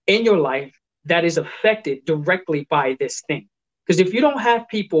in your life that is affected directly by this thing? Because if you don't have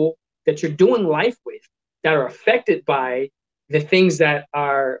people that you're doing life with that are affected by the things that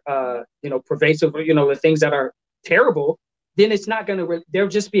are, pervasive, you know, the things that are terrible, then it's not going to, there'll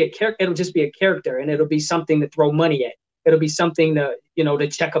just be a character. It'll just be a character, and it'll be something to throw money at. It'll be something to, you know, to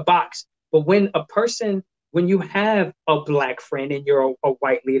check a box. But when you have a black friend and you're a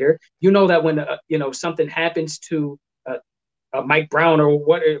white leader, you know that when, something happens to Mike Brown or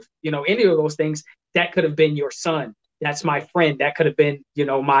what, if, you know, any of those things, that could have been your son. That's my friend. That could have been, you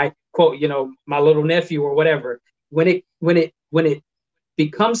know, my quote, you know, my little nephew or whatever. When it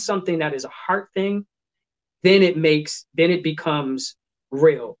becomes something that is a heart thing, then it becomes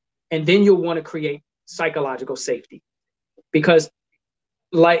real. And then you'll want to create psychological safety. Because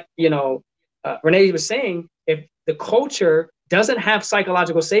like, you know, Renee was saying, if the culture doesn't have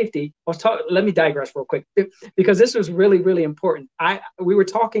psychological safety, let me digress real quick, because this was really, really important. We were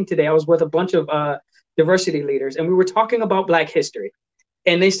talking today, I was with a bunch of diversity leaders, and we were talking about Black history.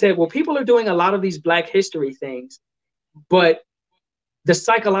 And they said, well, people are doing a lot of these Black history things, but the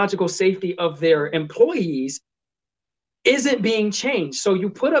psychological safety of their employees isn't being changed. So you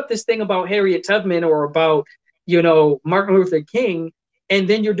put up this thing about Harriet Tubman or about, you know, Martin Luther King, and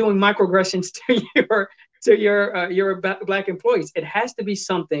then you're doing microaggressions to your Black employees. It has to be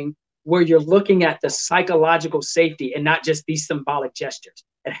something where you're looking at the psychological safety and not just these symbolic gestures.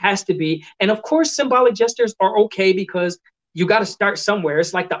 It has to be, and of course, symbolic gestures are okay because you got to start somewhere.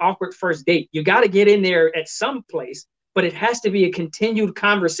 It's like the awkward first date. You got to get in there at some place, but it has to be a continued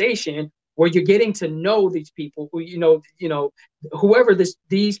conversation where you're getting to know these people, who, you know, whoever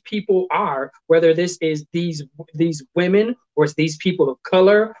these people are, whether this is these women or it's these people of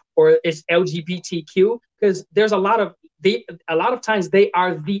color or it's LGBTQ, because there's a lot of times they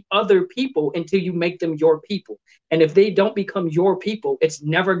are the other people until you make them your people. And if they don't become your people, it's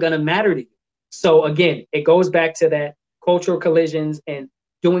never going to matter to you. So again, it goes back to that cultural collisions and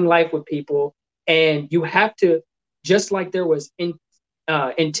doing life with people. And you have to, just like there was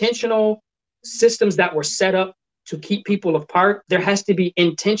intentional systems that were set up to keep people apart, there has to be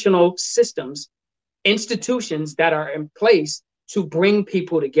intentional systems, institutions that are in place to bring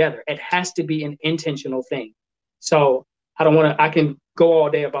people together. It has to be an intentional thing. So I can go all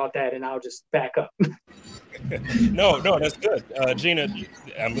day about that, and I'll just back up. No, that's good. Gina,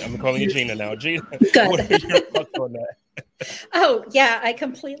 I'm calling you Gina now. Gina, good. What are your thoughts on that? Oh, yeah, I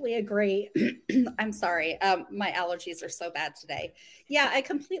completely agree. I'm sorry. My allergies are so bad today. Yeah, I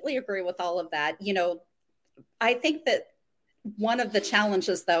completely agree with all of that. You know, I think that one of the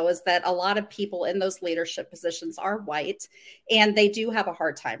challenges, though, is that a lot of people in those leadership positions are white, and they do have a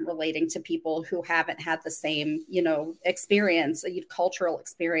hard time relating to people who haven't had the same, you know, experience, cultural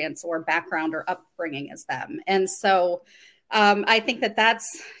experience or background or upbringing as them. And so I think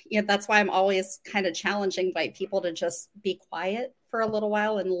that's why I'm always kind of challenging white people to just be quiet for a little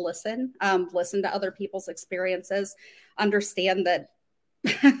while and listen to other people's experiences, understand that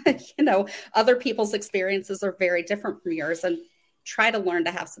you know, other people's experiences are very different from yours, and try to learn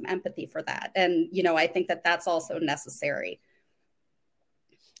to have some empathy for that. And, you know, I think that that's also necessary.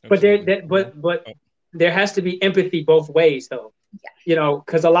 But there has to be empathy both ways, though. Yeah.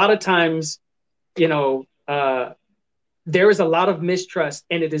 Because a lot of times, there is a lot of mistrust,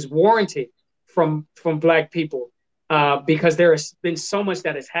 and it is warranted from Black people because there has been so much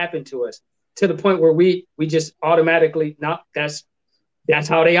that has happened to us to the point where we just automatically, no, that's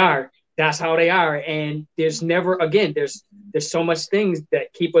how they are. That's how they are. And there's never, again, there's so much things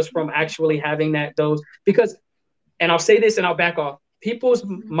that keep us from actually having because, and I'll say this and I'll back off, people's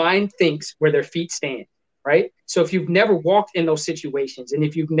mind thinks where their feet stand, right? So if you've never walked in those situations and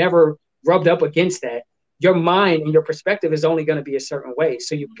if you've never rubbed up against that, your mind and your perspective is only going to be a certain way.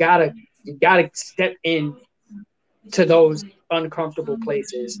 So you gotta step in to those uncomfortable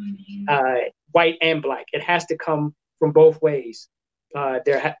places, white and Black. It has to come from both ways.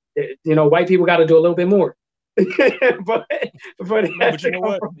 White people got to do a little bit more. but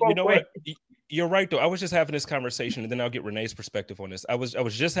you know what? You're right, though. I was just having this conversation, and then I'll get Renee's perspective on this. I was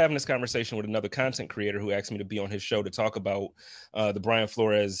just having this conversation with another content creator who asked me to be on his show to talk about the Brian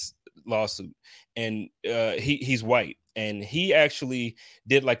Flores lawsuit, and he's white, and he actually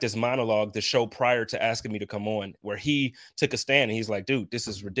did like this monologue the show prior to asking me to come on, where he took a stand and he's like, dude, this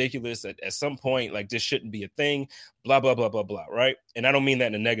is ridiculous. At some point, like, this shouldn't be a thing, blah blah blah blah blah, right? And I don't mean that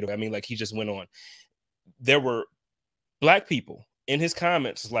in a negative. I mean, like, he just went on. There were Black people in his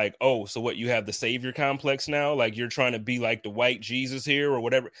comments like, oh, so what, you have the savior complex now? Like, you're trying to be like the white Jesus here or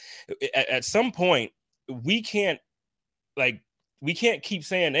whatever. At some point, we can't keep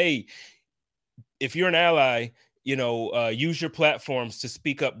saying, hey, if you're an ally, use your platforms to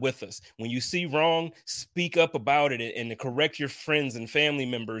speak up with us. When you see wrong, speak up about it and correct your friends and family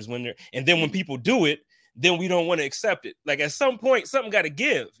members and then when people do it, then we don't want to accept it. Like, at some point, something got to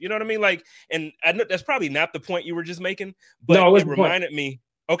give. You know what I mean? Like, and I know that's probably not the point you were just making, but no, it reminded me.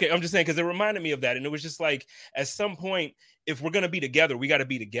 Okay, I'm just saying, because it reminded me of that. And it was just like, at some point, if we're going to be together, we got to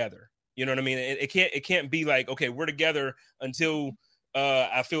be together. You know what I mean? It can't be like, okay, we're together until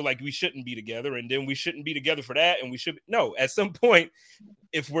I feel like we shouldn't be together, and then we shouldn't be together for that, and we should. No, at some point,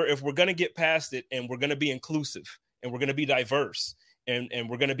 if we're going to get past it, and we're going to be inclusive, and we're going to be diverse, and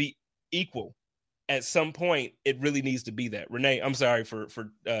we're going to be equal, at some point, it really needs to be that. Renee, I'm sorry for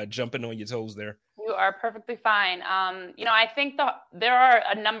jumping on your toes there. You are perfectly fine. I think there are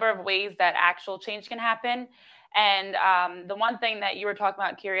a number of ways that actual change can happen. And the one thing that you were talking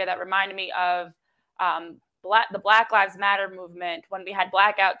about, Kyria, that reminded me of the Black Lives Matter movement, when we had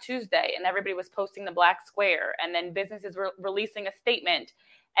Blackout Tuesday and everybody was posting the black square, and then businesses were releasing a statement.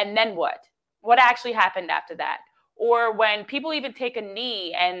 And then what? What actually happened after that? Or when people even take a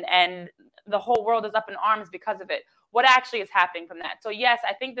knee and the whole world is up in arms because of it, what actually is happening from that? So yes,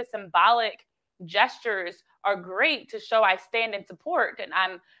 I think the symbolic gestures are great to show I stand in support and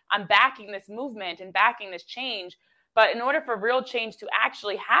I'm backing this movement and backing this change. But in order for real change to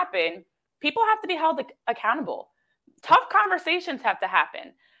actually happen, people have to be held accountable. Tough conversations have to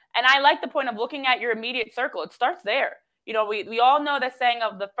happen. And I like the point of looking at your immediate circle. It starts there. We all know the saying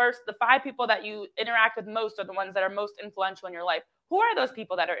of the 5 people that you interact with most are the ones that are most influential in your life. Who are those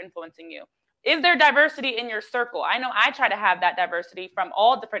people that are influencing you? Is there diversity in your circle? I know I try to have that diversity from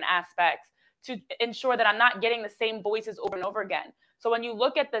all different aspects to ensure that I'm not getting the same voices over and over again. So when you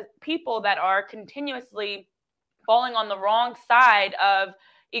look at the people that are continuously falling on the wrong side of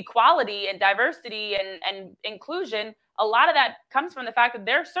equality and diversity and inclusion, a lot of that comes from the fact that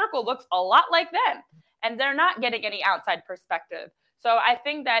their circle looks a lot like them and they're not getting any outside perspective. So I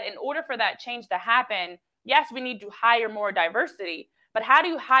think that in order for that change to happen, yes, we need to hire more diversity, but how do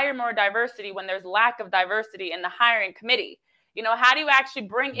you hire more diversity when there's lack of diversity in the hiring committee? How do you actually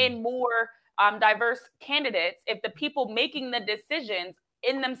bring in more diverse candidates if the people making the decisions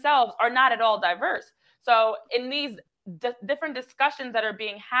in themselves are not at all diverse? So in these different discussions that are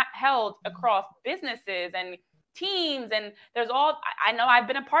being held across businesses and teams, and I know I've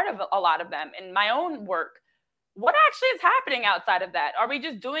been a part of a lot of them in my own work. What actually is happening outside of that? Are we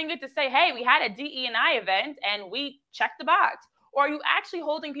just doing it to say, hey, we had a DE&I event and we checked the box? Or are you actually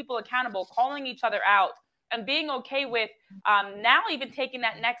holding people accountable, calling each other out, and being okay with now even taking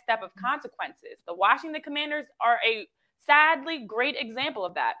that next step of consequences? The Washington Commanders are a sadly great example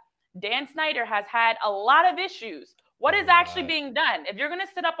of that. Dan Snyder has had a lot of issues. What is actually being done? If you're going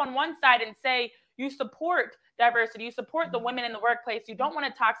to sit up on one side and say you support diversity, you support the women in the workplace, you don't want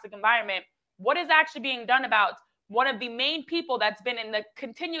a toxic environment, what is actually being done about one of the main people that's been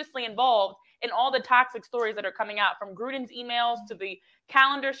continuously involved in all the toxic stories that are coming out, from Gruden's emails to the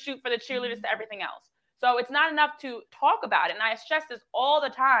calendar shoot for the cheerleaders to everything else? So it's not enough to talk about it. And I stress this all the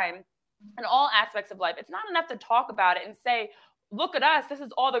time in all aspects of life. It's not enough to talk about it and say, look at us, this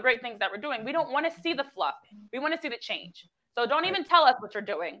is all the great things that we're doing. We don't want to see the fluff. We want to see the change. So don't even tell us what you're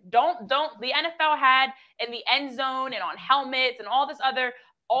doing. Don't. The NFL had in the end zone and on helmets and all this other,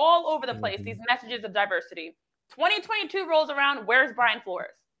 all over the place, these messages of diversity. 2022 rolls around, where's Brian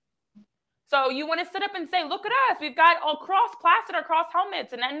Flores? So you want to sit up and say, look at us. We've got all plastered across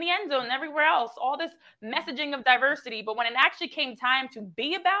helmets and in the end zone and everywhere else, all this messaging of diversity. But when it actually came time to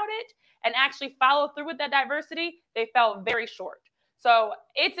be about it and actually follow through with that diversity, they fell very short. So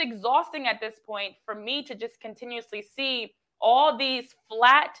it's exhausting at this point for me to just continuously see all these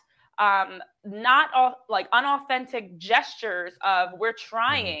flat, not like unauthentic gestures of we're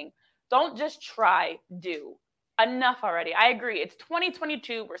trying. Don't just try, do. Enough already. I agree. It's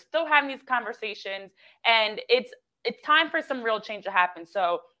 2022. We're still having these conversations, and it's time for some real change to happen.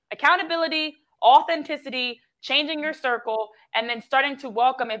 So accountability, authenticity, changing your circle, and then starting to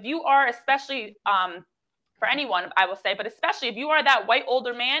welcome, if you are, especially for anyone, I will say, but especially if you are that white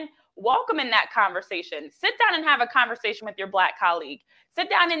older man, welcome in that conversation. Sit down and have a conversation with your Black colleague. Sit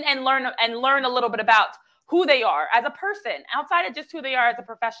down and learn a little bit about who they are as a person, outside of just who they are as a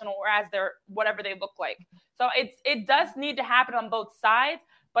professional or as their whatever they look like. So it does need to happen on both sides.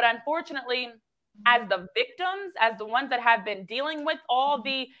 But unfortunately, as the victims, as the ones that have been dealing with all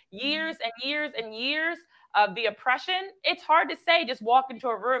the years and years and years of the oppression, it's hard to say just walk into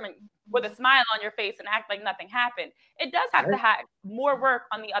a room and with a smile on your face and act like nothing happened. It does have to have more work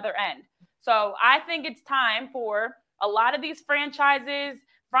on the other end. So I think it's time for a lot of these franchises,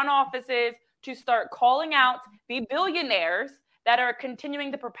 front offices, to start calling out the billionaires that are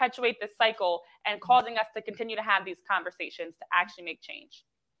continuing to perpetuate this cycle and causing us to continue to have these conversations to actually make change.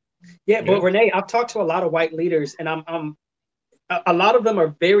 Yeah, but Renee, I've talked to a lot of white leaders, and a lot of them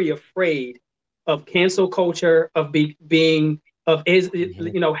are very afraid of cancel culture, of having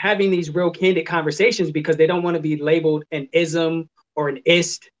these real candid conversations because they don't want to be labeled an ism or an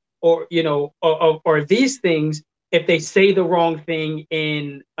ist or these things if they say the wrong thing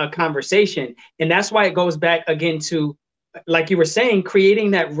in a conversation. And that's why it goes back again to, like you were saying,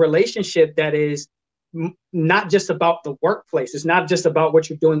 creating that relationship that is not just about the workplace. It's not just about what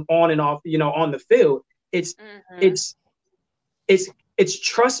you're doing on and off, on the field. It's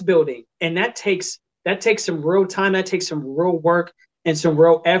trust building. And that takes some real time. That takes some real work and some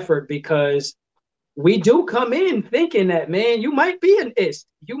real effort, because we do come in thinking that, man, you might be an ist.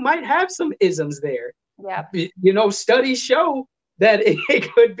 You might have some isms there. Yeah. Studies show that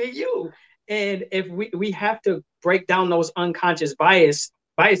it could be you. And if we have to break down those unconscious biases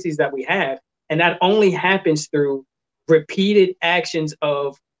that we have, and that only happens through repeated actions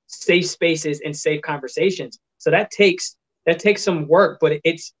of safe spaces and safe conversations. So that takes some work, but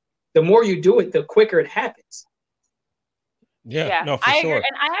it's the more you do it, the quicker it happens. Yeah, no, for I sure. agree.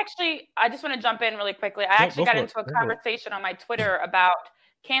 And I just want to jump in really quickly. I actually got into a conversation on my Twitter about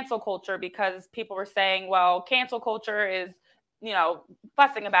cancel culture because people were saying, well, cancel culture is,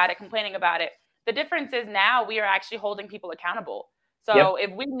 fussing about it, complaining about it. The difference is now we are actually holding people accountable. So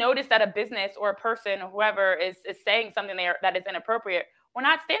if we notice that a business or a person or whoever is saying something that is inappropriate, we're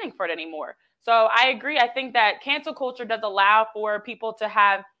not standing for it anymore. So I agree. I think that cancel culture does allow for people to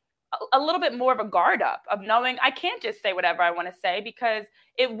have a little bit more of a guard up of knowing I can't just say whatever I want to say because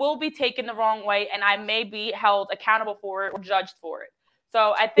it will be taken the wrong way and I may be held accountable for it or judged for it.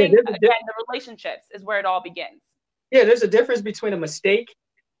 So I think, again, the relationships is where it all begins. Yeah, there's a difference between a mistake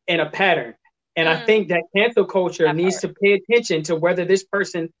and a pattern. And I think that cancel culture needs to pay attention to whether this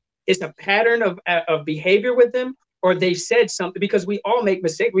person is a pattern of behavior with them or they said something, because we all make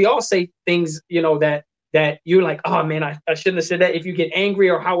mistakes. We all say things, that you're like, oh man, I shouldn't have said that. If you get angry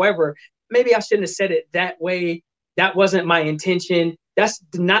or however, maybe I shouldn't have said it that way. That wasn't my intention. That's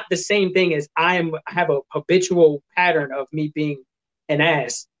not the same thing as I have a habitual pattern of me being an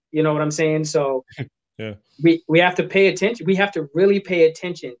ass. You know what I'm saying? So yeah, we have to pay attention. We have to really pay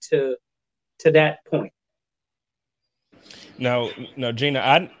attention to that point. Now,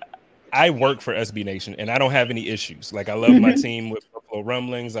 Gina, I work for SB Nation and I don't have any issues. Like I love my team with Buffalo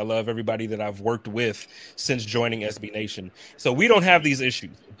Rumblings. I love everybody that I've worked with since joining SB Nation. So we don't have these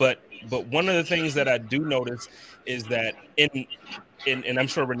issues. But one of the things that I do notice is that and I'm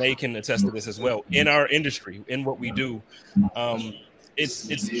sure Renee can attest to this as well, in our industry, in what we do,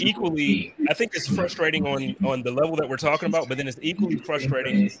 it's equally, I think it's frustrating on the level that we're talking about, but then it's equally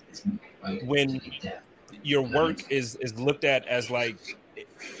frustrating when your work is looked at as like,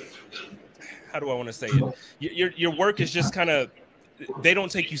 how do I want to say it? Your work is just kind of, they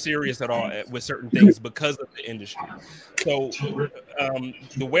don't take you serious at all with certain things because of the industry. So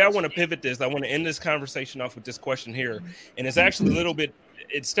the way I want to pivot this, I want to end this conversation off with this question here. And it's actually a little bit,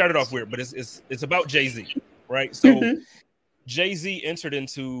 it started off weird, but it's about Jay-Z, right? So Jay-Z entered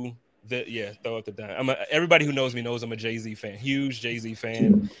into Throw up the dime. Everybody who knows me knows I'm a Jay-Z fan, huge Jay-Z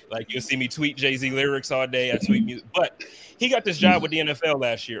fan. Like, you'll see me tweet Jay-Z lyrics all day. I tweet music, but he got this job with the NFL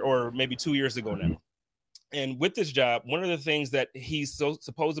last year, or maybe 2 years ago now. And with this job, one of the things that he's so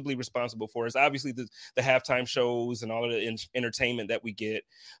supposedly responsible for is obviously the halftime shows and all of the entertainment that we get.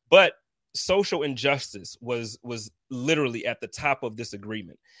 But social injustice was literally at the top of this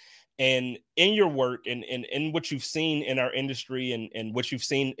agreement. And in your work and in what you've seen in our industry and what you've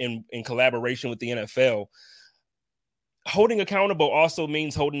seen in collaboration with the NFL, holding accountable also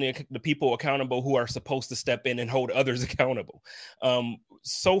means holding the people accountable who are supposed to step in and hold others accountable.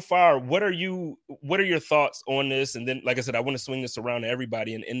 So far, what are your thoughts on this? And then, like I said, I want to swing this around to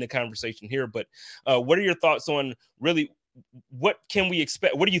everybody in the conversation here, but what are your thoughts on really what can we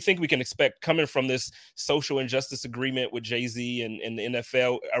expect? What do you think we can expect coming from this social injustice agreement with Jay-Z and the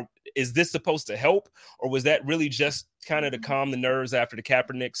NFL? Is this supposed to help, or was that really just kind of to calm the nerves after the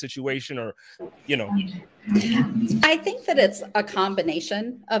Kaepernick situation, or, you know? I think that it's a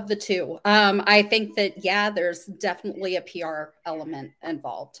combination of the two. I think that, there's definitely a PR element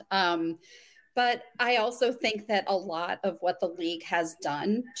involved. But I also think that a lot of what the league has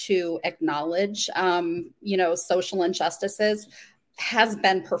done to acknowledge, social injustices has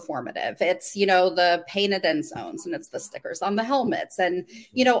been performative. It's, the painted end zones, and it's the stickers on the helmets, and,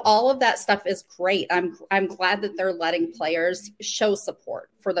 all of that stuff is great. I'm glad that they're letting players show support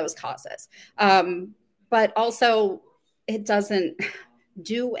for those causes. But also it doesn't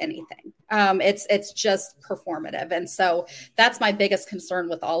do anything. It's just performative. And so that's my biggest concern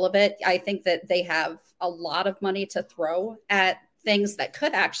with all of it. I think that they have a lot of money to throw at things that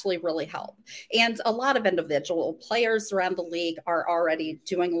could actually really help. And a lot of individual players around the league are already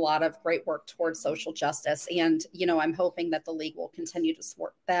doing a lot of great work towards social justice. And, I'm hoping that the league will continue to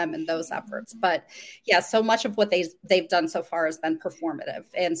support them in those efforts. But so much of what they've done so far has been performative.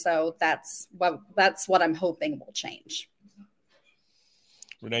 And so that's what I'm hoping will change.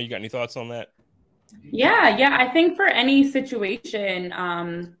 Renee, you got any thoughts on that? Yeah. I think for any situation,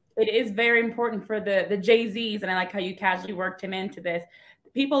 it is very important for the Jay-Z's, and I like how you casually worked him into this,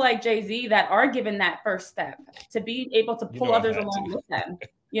 people like Jay-Z that are given that first step to be able to pull others along with them.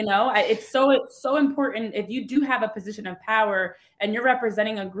 It's so important if you do have a position of power and you're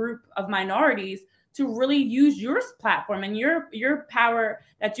representing a group of minorities to really use your platform and your power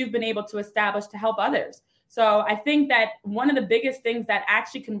that you've been able to establish to help others. So I think that one of the biggest things that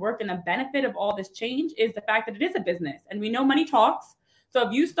actually can work in the benefit of all this change is the fact that it is a business, and we know money talks. So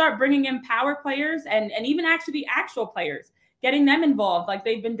if you start bringing in power players and even actually the actual players, getting them involved, like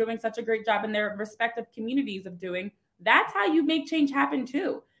they've been doing such a great job in their respective communities of doing, that's how you make change happen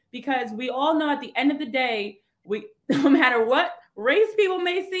too. Because we all know at the end of the day, no matter what race people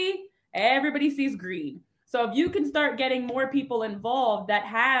may see, everybody sees green. So if you can start getting more people involved that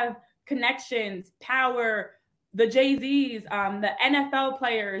have connections, power, the Jay-Z's, the NFL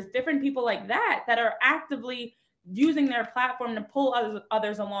players, different people like that are actively using their platform to pull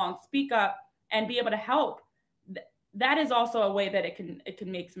others along, speak up, and be able to help. That is also a way that it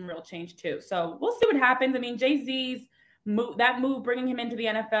can make some real change too. So we'll see what happens. I mean, Jay-Z's move, bringing him into the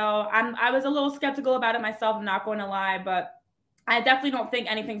NFL, I was a little skeptical about it myself, I'm not going to lie, but I definitely don't think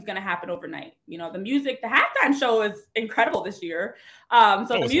anything's going to happen overnight. The music, the halftime show is incredible this year. The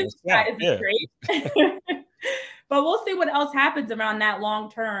music is great. But we'll see what else happens around that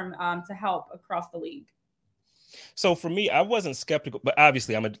long term to help across the league. So for me, I wasn't skeptical, but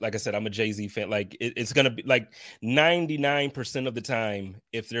obviously I'm a Jay-Z fan. Like it's going to be like 99% of the time,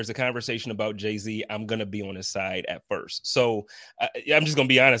 if there's a conversation about Jay-Z, I'm going to be on his side at first. So I'm just going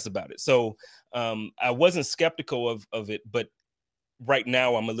to be honest about it. So I wasn't skeptical of it, but right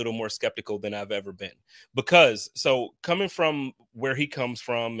now I'm a little more skeptical than I've ever been, because coming from where he comes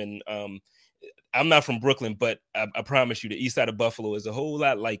from, and I'm not from Brooklyn, but I promise you the east side of Buffalo is a whole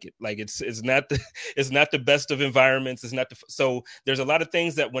lot like it. Like it's not the best of environments. So there's a lot of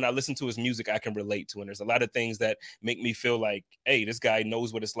things that when I listen to his music, I can relate to. And there's a lot of things that make me feel like, hey, this guy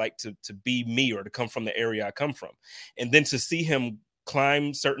knows what it's like to be me, or to come from the area I come from. And then to see him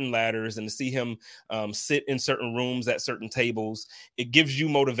climb certain ladders and to see him sit in certain rooms at certain tables, it gives you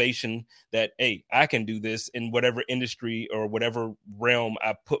motivation that, hey, I can do this in whatever industry or whatever realm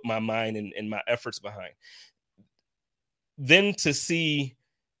I put my mind and my efforts behind. Then to see,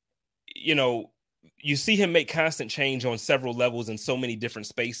 you see him make constant change on several levels in so many different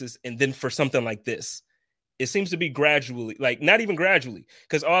spaces. And then for something like this, it seems to be gradually, like not even gradually,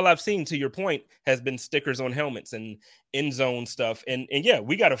 because all I've seen, to your point, has been stickers on helmets and end zone stuff. And yeah,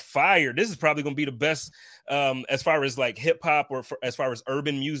 we got to fire. This is probably going to be the best as far as like hip hop, or as far as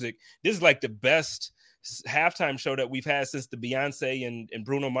urban music. This is like the best halftime show that we've had since the Beyonce and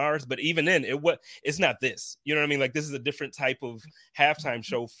Bruno Mars. But even then, it's not this. You know what I mean? Like, this is a different type of halftime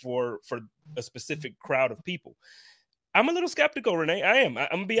show for a specific crowd of people. I'm a little skeptical, Renee. I am. I'm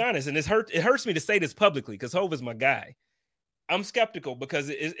gonna be honest, and it hurts me to say this publicly because Hov is my guy. I'm skeptical because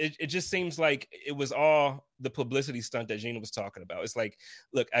it just seems like it was all the publicity stunt that Gina was talking about. It's like,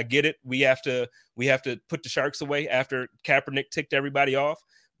 look, I get it. We have to put the Sharks away after Kaepernick ticked everybody off.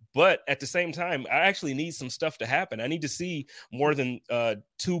 But at the same time, I actually need some stuff to happen. I need to see more than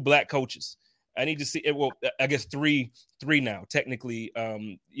 2 black coaches. I need to see it. Well, I guess three now. Technically,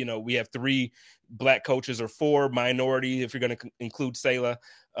 we have 3 black coaches or 4 minority if you're going to include Selah.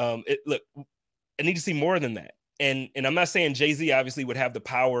 Look, I need to see more than that. And I'm not saying Jay-Z obviously would have the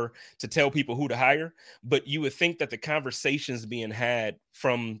power to tell people who to hire, but you would think that the conversations being had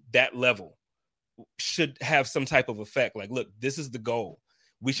from that level should have some type of effect. Like, look, this is the goal.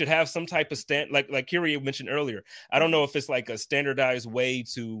 We should have some type of like Kyrie mentioned earlier. I don't know if it's like a standardized way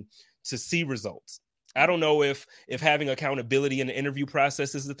to see results. I don't know if having accountability in the interview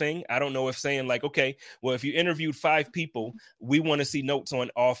process is the thing. I don't know if saying like, okay, well, if you interviewed 5 people, we want to see notes on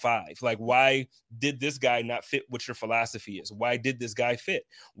all 5. Like, why did this guy not fit what your philosophy is? Why did this guy fit?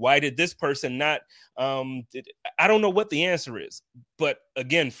 Why did this person not? I don't know what the answer is. But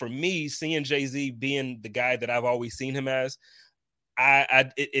again, for me, seeing Jay-Z being the guy that I've always seen him as, I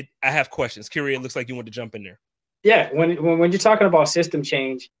have questions. Kyrie, it looks like you want to jump in there. Yeah, when you're talking about system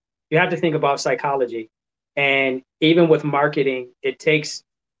change, you have to think about psychology. And even with marketing, it takes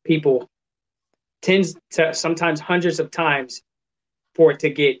people tens to sometimes hundreds of times for it to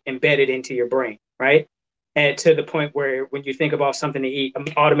get embedded into your brain, right? And to the point where when you think about something to eat,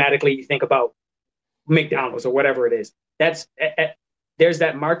 automatically you think about McDonald's or whatever it is. There's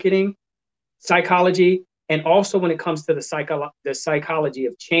that marketing psychology. And also when it comes to the psychology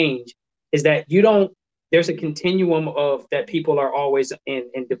of change, is that there's a continuum of that people are always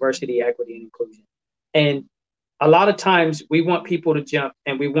in diversity, equity, and inclusion. And a lot of times we want people to jump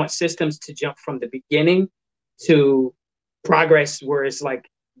and we want systems to jump from the beginning to progress where it's like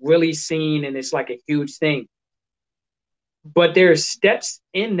really seen and it's like a huge thing. But there's steps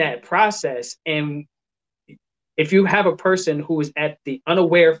in that process. And if you have a person who is at the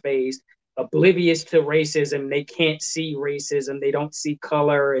unaware phase, oblivious to racism, they can't see racism, they don't see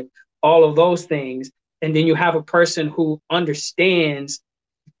color and all of those things. And then you have a person who understands,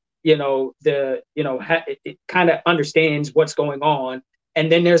 it kind of understands what's going on.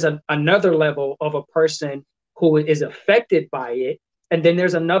 And then there's another level of a person who is affected by it. And then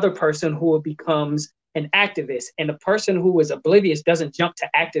there's another person who becomes an activist. And the person who is oblivious doesn't jump to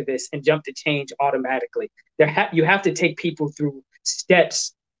activist and jump to change automatically. You have to take people through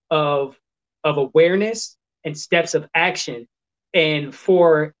steps of awareness and steps of action. And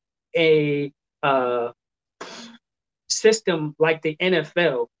for a system like the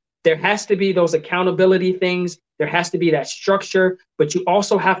NFL, there has to be those accountability things. There has to be that structure, but you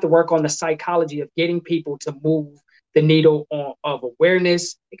also have to work on the psychology of getting people to move the needle of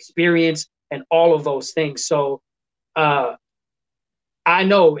awareness, experience, and all of those things. So I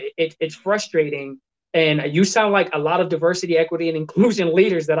know it's frustrating, and you sound like a lot of diversity, equity, and inclusion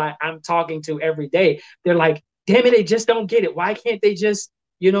leaders that I'm talking to every day. They're like, damn it, they just don't get it. Why can't they just,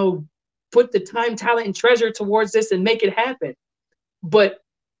 put the time, talent, and treasure towards this and make it happen? But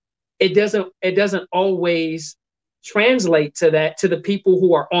it doesn't always translate to the people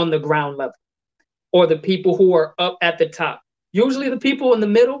who are on the ground level or the people who are up at the top. Usually the people in the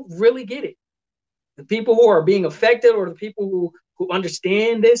middle really get it. The people who are being affected or the people who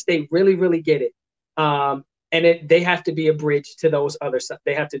understand this, they really, really get it. And they have to be a bridge to those other side.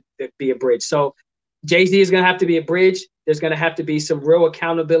 They have to be a bridge. So Jay-Z is going to have to be a bridge. There's going to have to be some real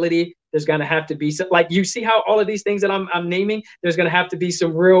accountability. There's going to have to be some, like, you see how all of these things that I'm naming, there's going to have to be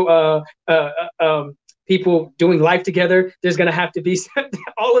some real people doing life together. There's going to have to be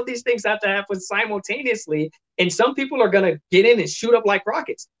all of these things have to happen simultaneously. And some people are going to get in and shoot up like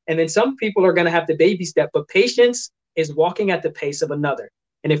rockets. And then some people are going to have to baby step. But patience is walking at the pace of another.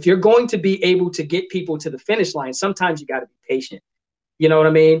 And if you're going to be able to get people to the finish line, sometimes you got to be patient. You know what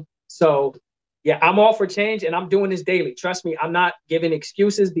I mean? So yeah, I'm all for change, and I'm doing this daily. Trust me, I'm not giving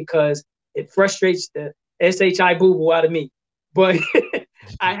excuses because it frustrates the SHI boo-boo out of me. But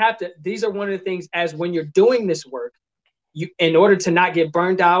I have to, these are one of the things as when you're doing this work, in order to not get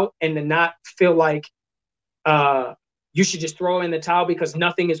burned out and to not feel like you should just throw in the towel because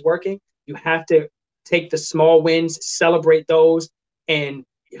nothing is working, you have to take the small wins, celebrate those. And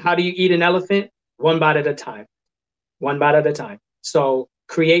how do you eat an elephant? One bite at a time. One bite at a time. So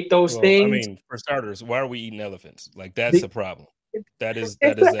create those things. I mean, for starters, why are we eating elephants? Like, that's a problem. That is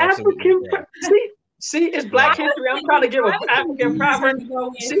absolutely See, See, it's Black History. I'm trying to give an African proverb.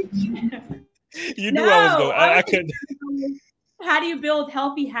 See? You knew I was going. I couldn't. How do you build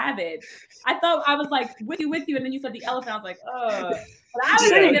healthy habits? I thought I was like with you, and then you said the elephant. I was like, oh.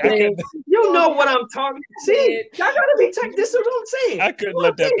 You know what I'm talking. See, y'all gotta be checked. This is what I'm saying. I couldn't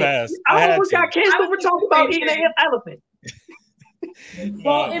let that pass. I almost got canceled for talking about eating an elephant.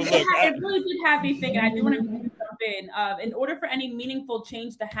 Well, it really did have me thinking. I do want to jump in order for any meaningful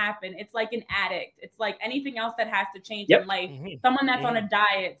change to happen, it's like an addict. It's like anything else that has to change in life. Mm-hmm. Someone that's on a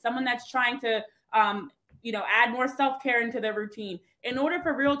diet, someone that's trying to, add more self-care into their routine. In order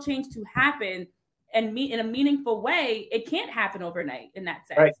for real change to happen and in a meaningful way, it can't happen overnight in that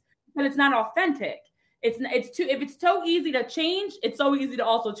sense. Right. But it's not authentic. If it's so easy to change, it's so easy to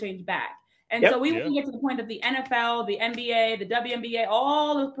also change back. And so we want to get to the point of the NFL, the NBA, the WNBA,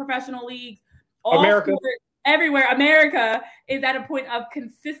 all the professional leagues, all America. Sports, everywhere. America is at a point of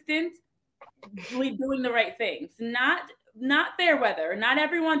consistently doing the right things, not fair weather, not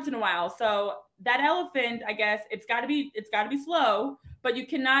every once in a while. So that elephant, I guess, it's got to be slow, but you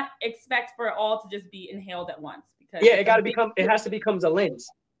cannot expect for it all to just be inhaled at once. Because it has to become a lens.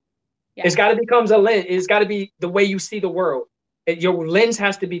 Yeah. It's got to become a lens. It's got to be the way you see the world. Your lens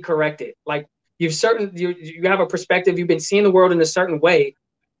has to be corrected. Like you have a perspective. You've been seeing the world in a certain way,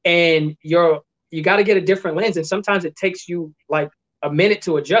 and you got to get a different lens. And sometimes it takes you like a minute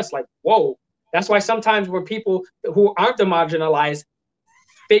to adjust. Like, whoa. That's why sometimes where people who aren't marginalized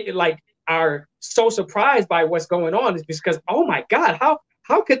are so surprised by what's going on is because, oh my God,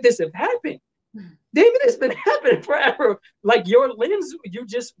 how could this have happened? David, it's been happening forever. Like your lens, you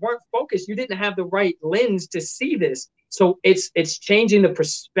just weren't focused. You didn't have the right lens to see this. So it's changing the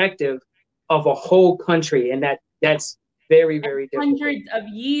perspective of a whole country, and that's very, very difficult. Hundreds of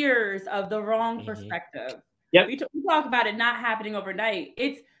years of the wrong perspective. Yep. We talk about it not happening overnight.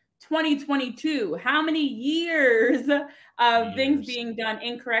 It's 2022. How many years of things being done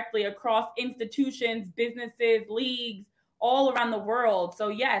incorrectly across institutions, businesses, leagues, all around the world? So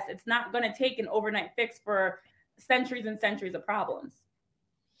yes, it's not going to take an overnight fix for centuries and centuries of problems.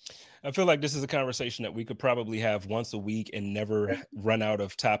 I feel like this is a conversation that we could probably have once a week and never run out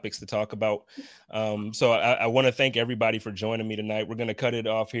of topics to talk about. So I want to thank everybody for joining me tonight. We're going to cut it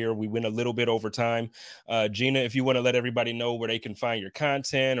off here. We went a little bit over time. Gina, if you want to let everybody know where they can find your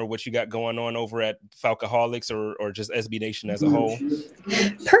content or what you got going on over at Falcoholics or just SB Nation as a whole.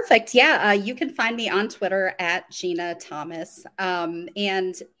 Perfect. Yeah. You can find me on Twitter at Gina Thomas.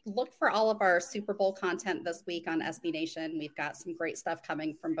 And look for all of our Super Bowl content this week on SB Nation. We've got some great stuff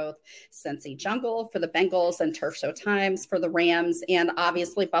coming from both Cincy Jungle for the Bengals and Turf Show Times for the Rams, and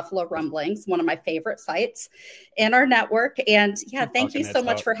obviously Buffalo Rumblings, one of my favorite sites in our network. And yeah, thank you so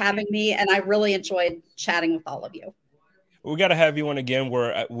much for having me. And I really enjoyed chatting with all of you. We got to have you on again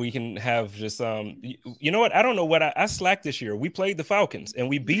where we can have just, you know what? I don't know what I slacked this year. We played the Falcons and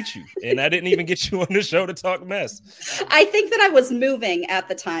we beat you. And I didn't even get you on the show to talk mess. I think that I was moving at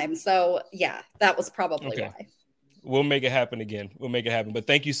the time. So yeah, that was probably why. We'll make it happen again. We'll make it happen. But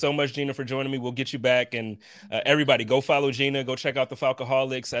thank you so much, Gina, for joining me. We'll get you back. And everybody, go follow Gina. Go check out the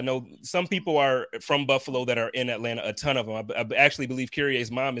Falcoholics. I know some people are from Buffalo that are in Atlanta, a ton of them. I actually believe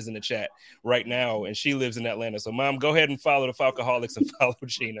Kyrie's mom is in the chat right now, and she lives in Atlanta. So, Mom, go ahead and follow the Falcoholics and follow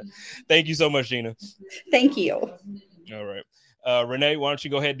Gina. Thank you so much, Gina. Thank you. All right. Renee, why don't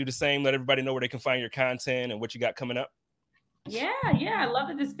you go ahead and do the same? Let everybody know where they can find your content and what you got coming up. Yeah. I love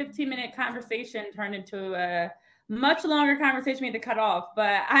that this 15-minute conversation turned into a much longer conversation we had to cut off,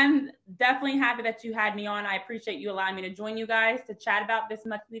 but I'm definitely happy that you had me on. I appreciate you allowing me to join you guys to chat about this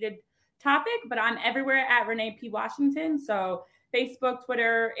much needed topic, but I'm everywhere at Renee P. Washington. So Facebook,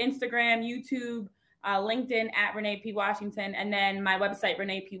 Twitter, Instagram, YouTube, LinkedIn at Renee P. Washington, and then my website,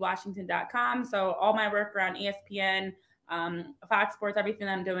 ReneePWashington.com. So all my work around ESPN, Fox Sports, everything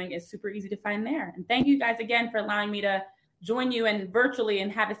I'm doing is super easy to find there. And thank you guys again for allowing me to join you and virtually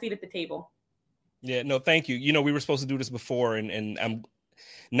and have a seat at the table. Yeah, no, thank you. You know, we were supposed to do this before, and I'm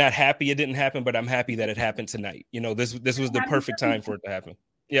not happy it didn't happen, but I'm happy that it happened tonight. You know, this was the perfect time for it to happen.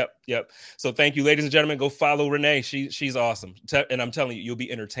 Yep. So thank you, ladies and gentlemen. Go follow Renee. She's awesome. And I'm telling you, you'll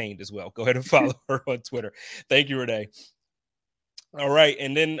be entertained as well. Go ahead and follow her on Twitter. Thank you, Renee. All right.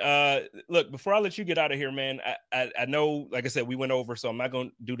 And then, look, before I let you get out of here, man, I know, like I said, we went over, so I'm not going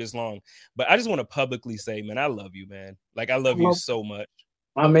to do this long. But I just want to publicly say, man, I love you, man. Like, I love you so much.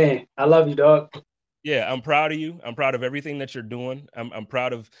 My man, I love you, dog. Yeah, I'm proud of you. I'm proud of everything that you're doing. I'm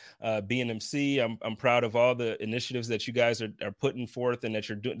proud of BNMC. I'm proud of all the initiatives that you guys are putting forth and that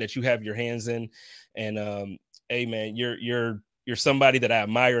you're doing, that you have your hands in. And hey, man, you're somebody that I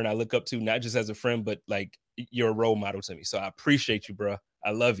admire and I look up to, not just as a friend, but like you're a role model to me. So I appreciate you, bro. I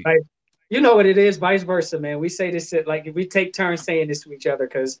love you. you know what it is, vice versa, man. We say this like we take turns saying this to each other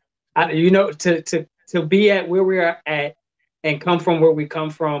because to be at where we are at and come from where we come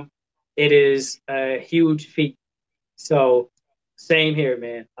from, it is a huge feat. So same here,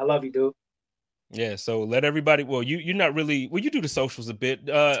 man. I love you, dude. Yeah. So let everybody. Well, you're not really. Well, you do the socials a bit.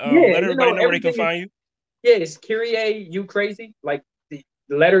 Let everybody know where they can find you. Yeah, it's Kyrie U Crazy, like the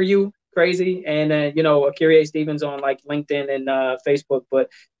letter U Crazy, and then Kyrie Stevens on like LinkedIn and Facebook. But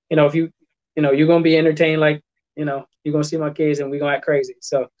if you're gonna be entertained, like you're gonna see my kids and we're gonna act crazy.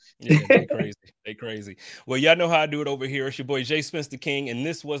 So yeah, they crazy. Well, y'all know how I do it over here. It's your boy Jay Spence the King, and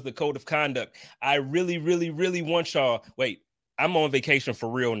this was the Code of Conduct. I really, really, really want y'all. Wait, I'm on vacation for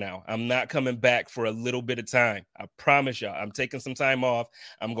real now. I'm not coming back for a little bit of time. I promise y'all. I'm taking some time off.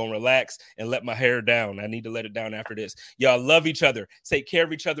 I'm gonna relax and let my hair down. I need to let it down after this. Y'all love each other. Take care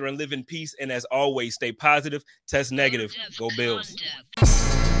of each other and live in peace. And as always, stay positive. Test negative. Go Bills.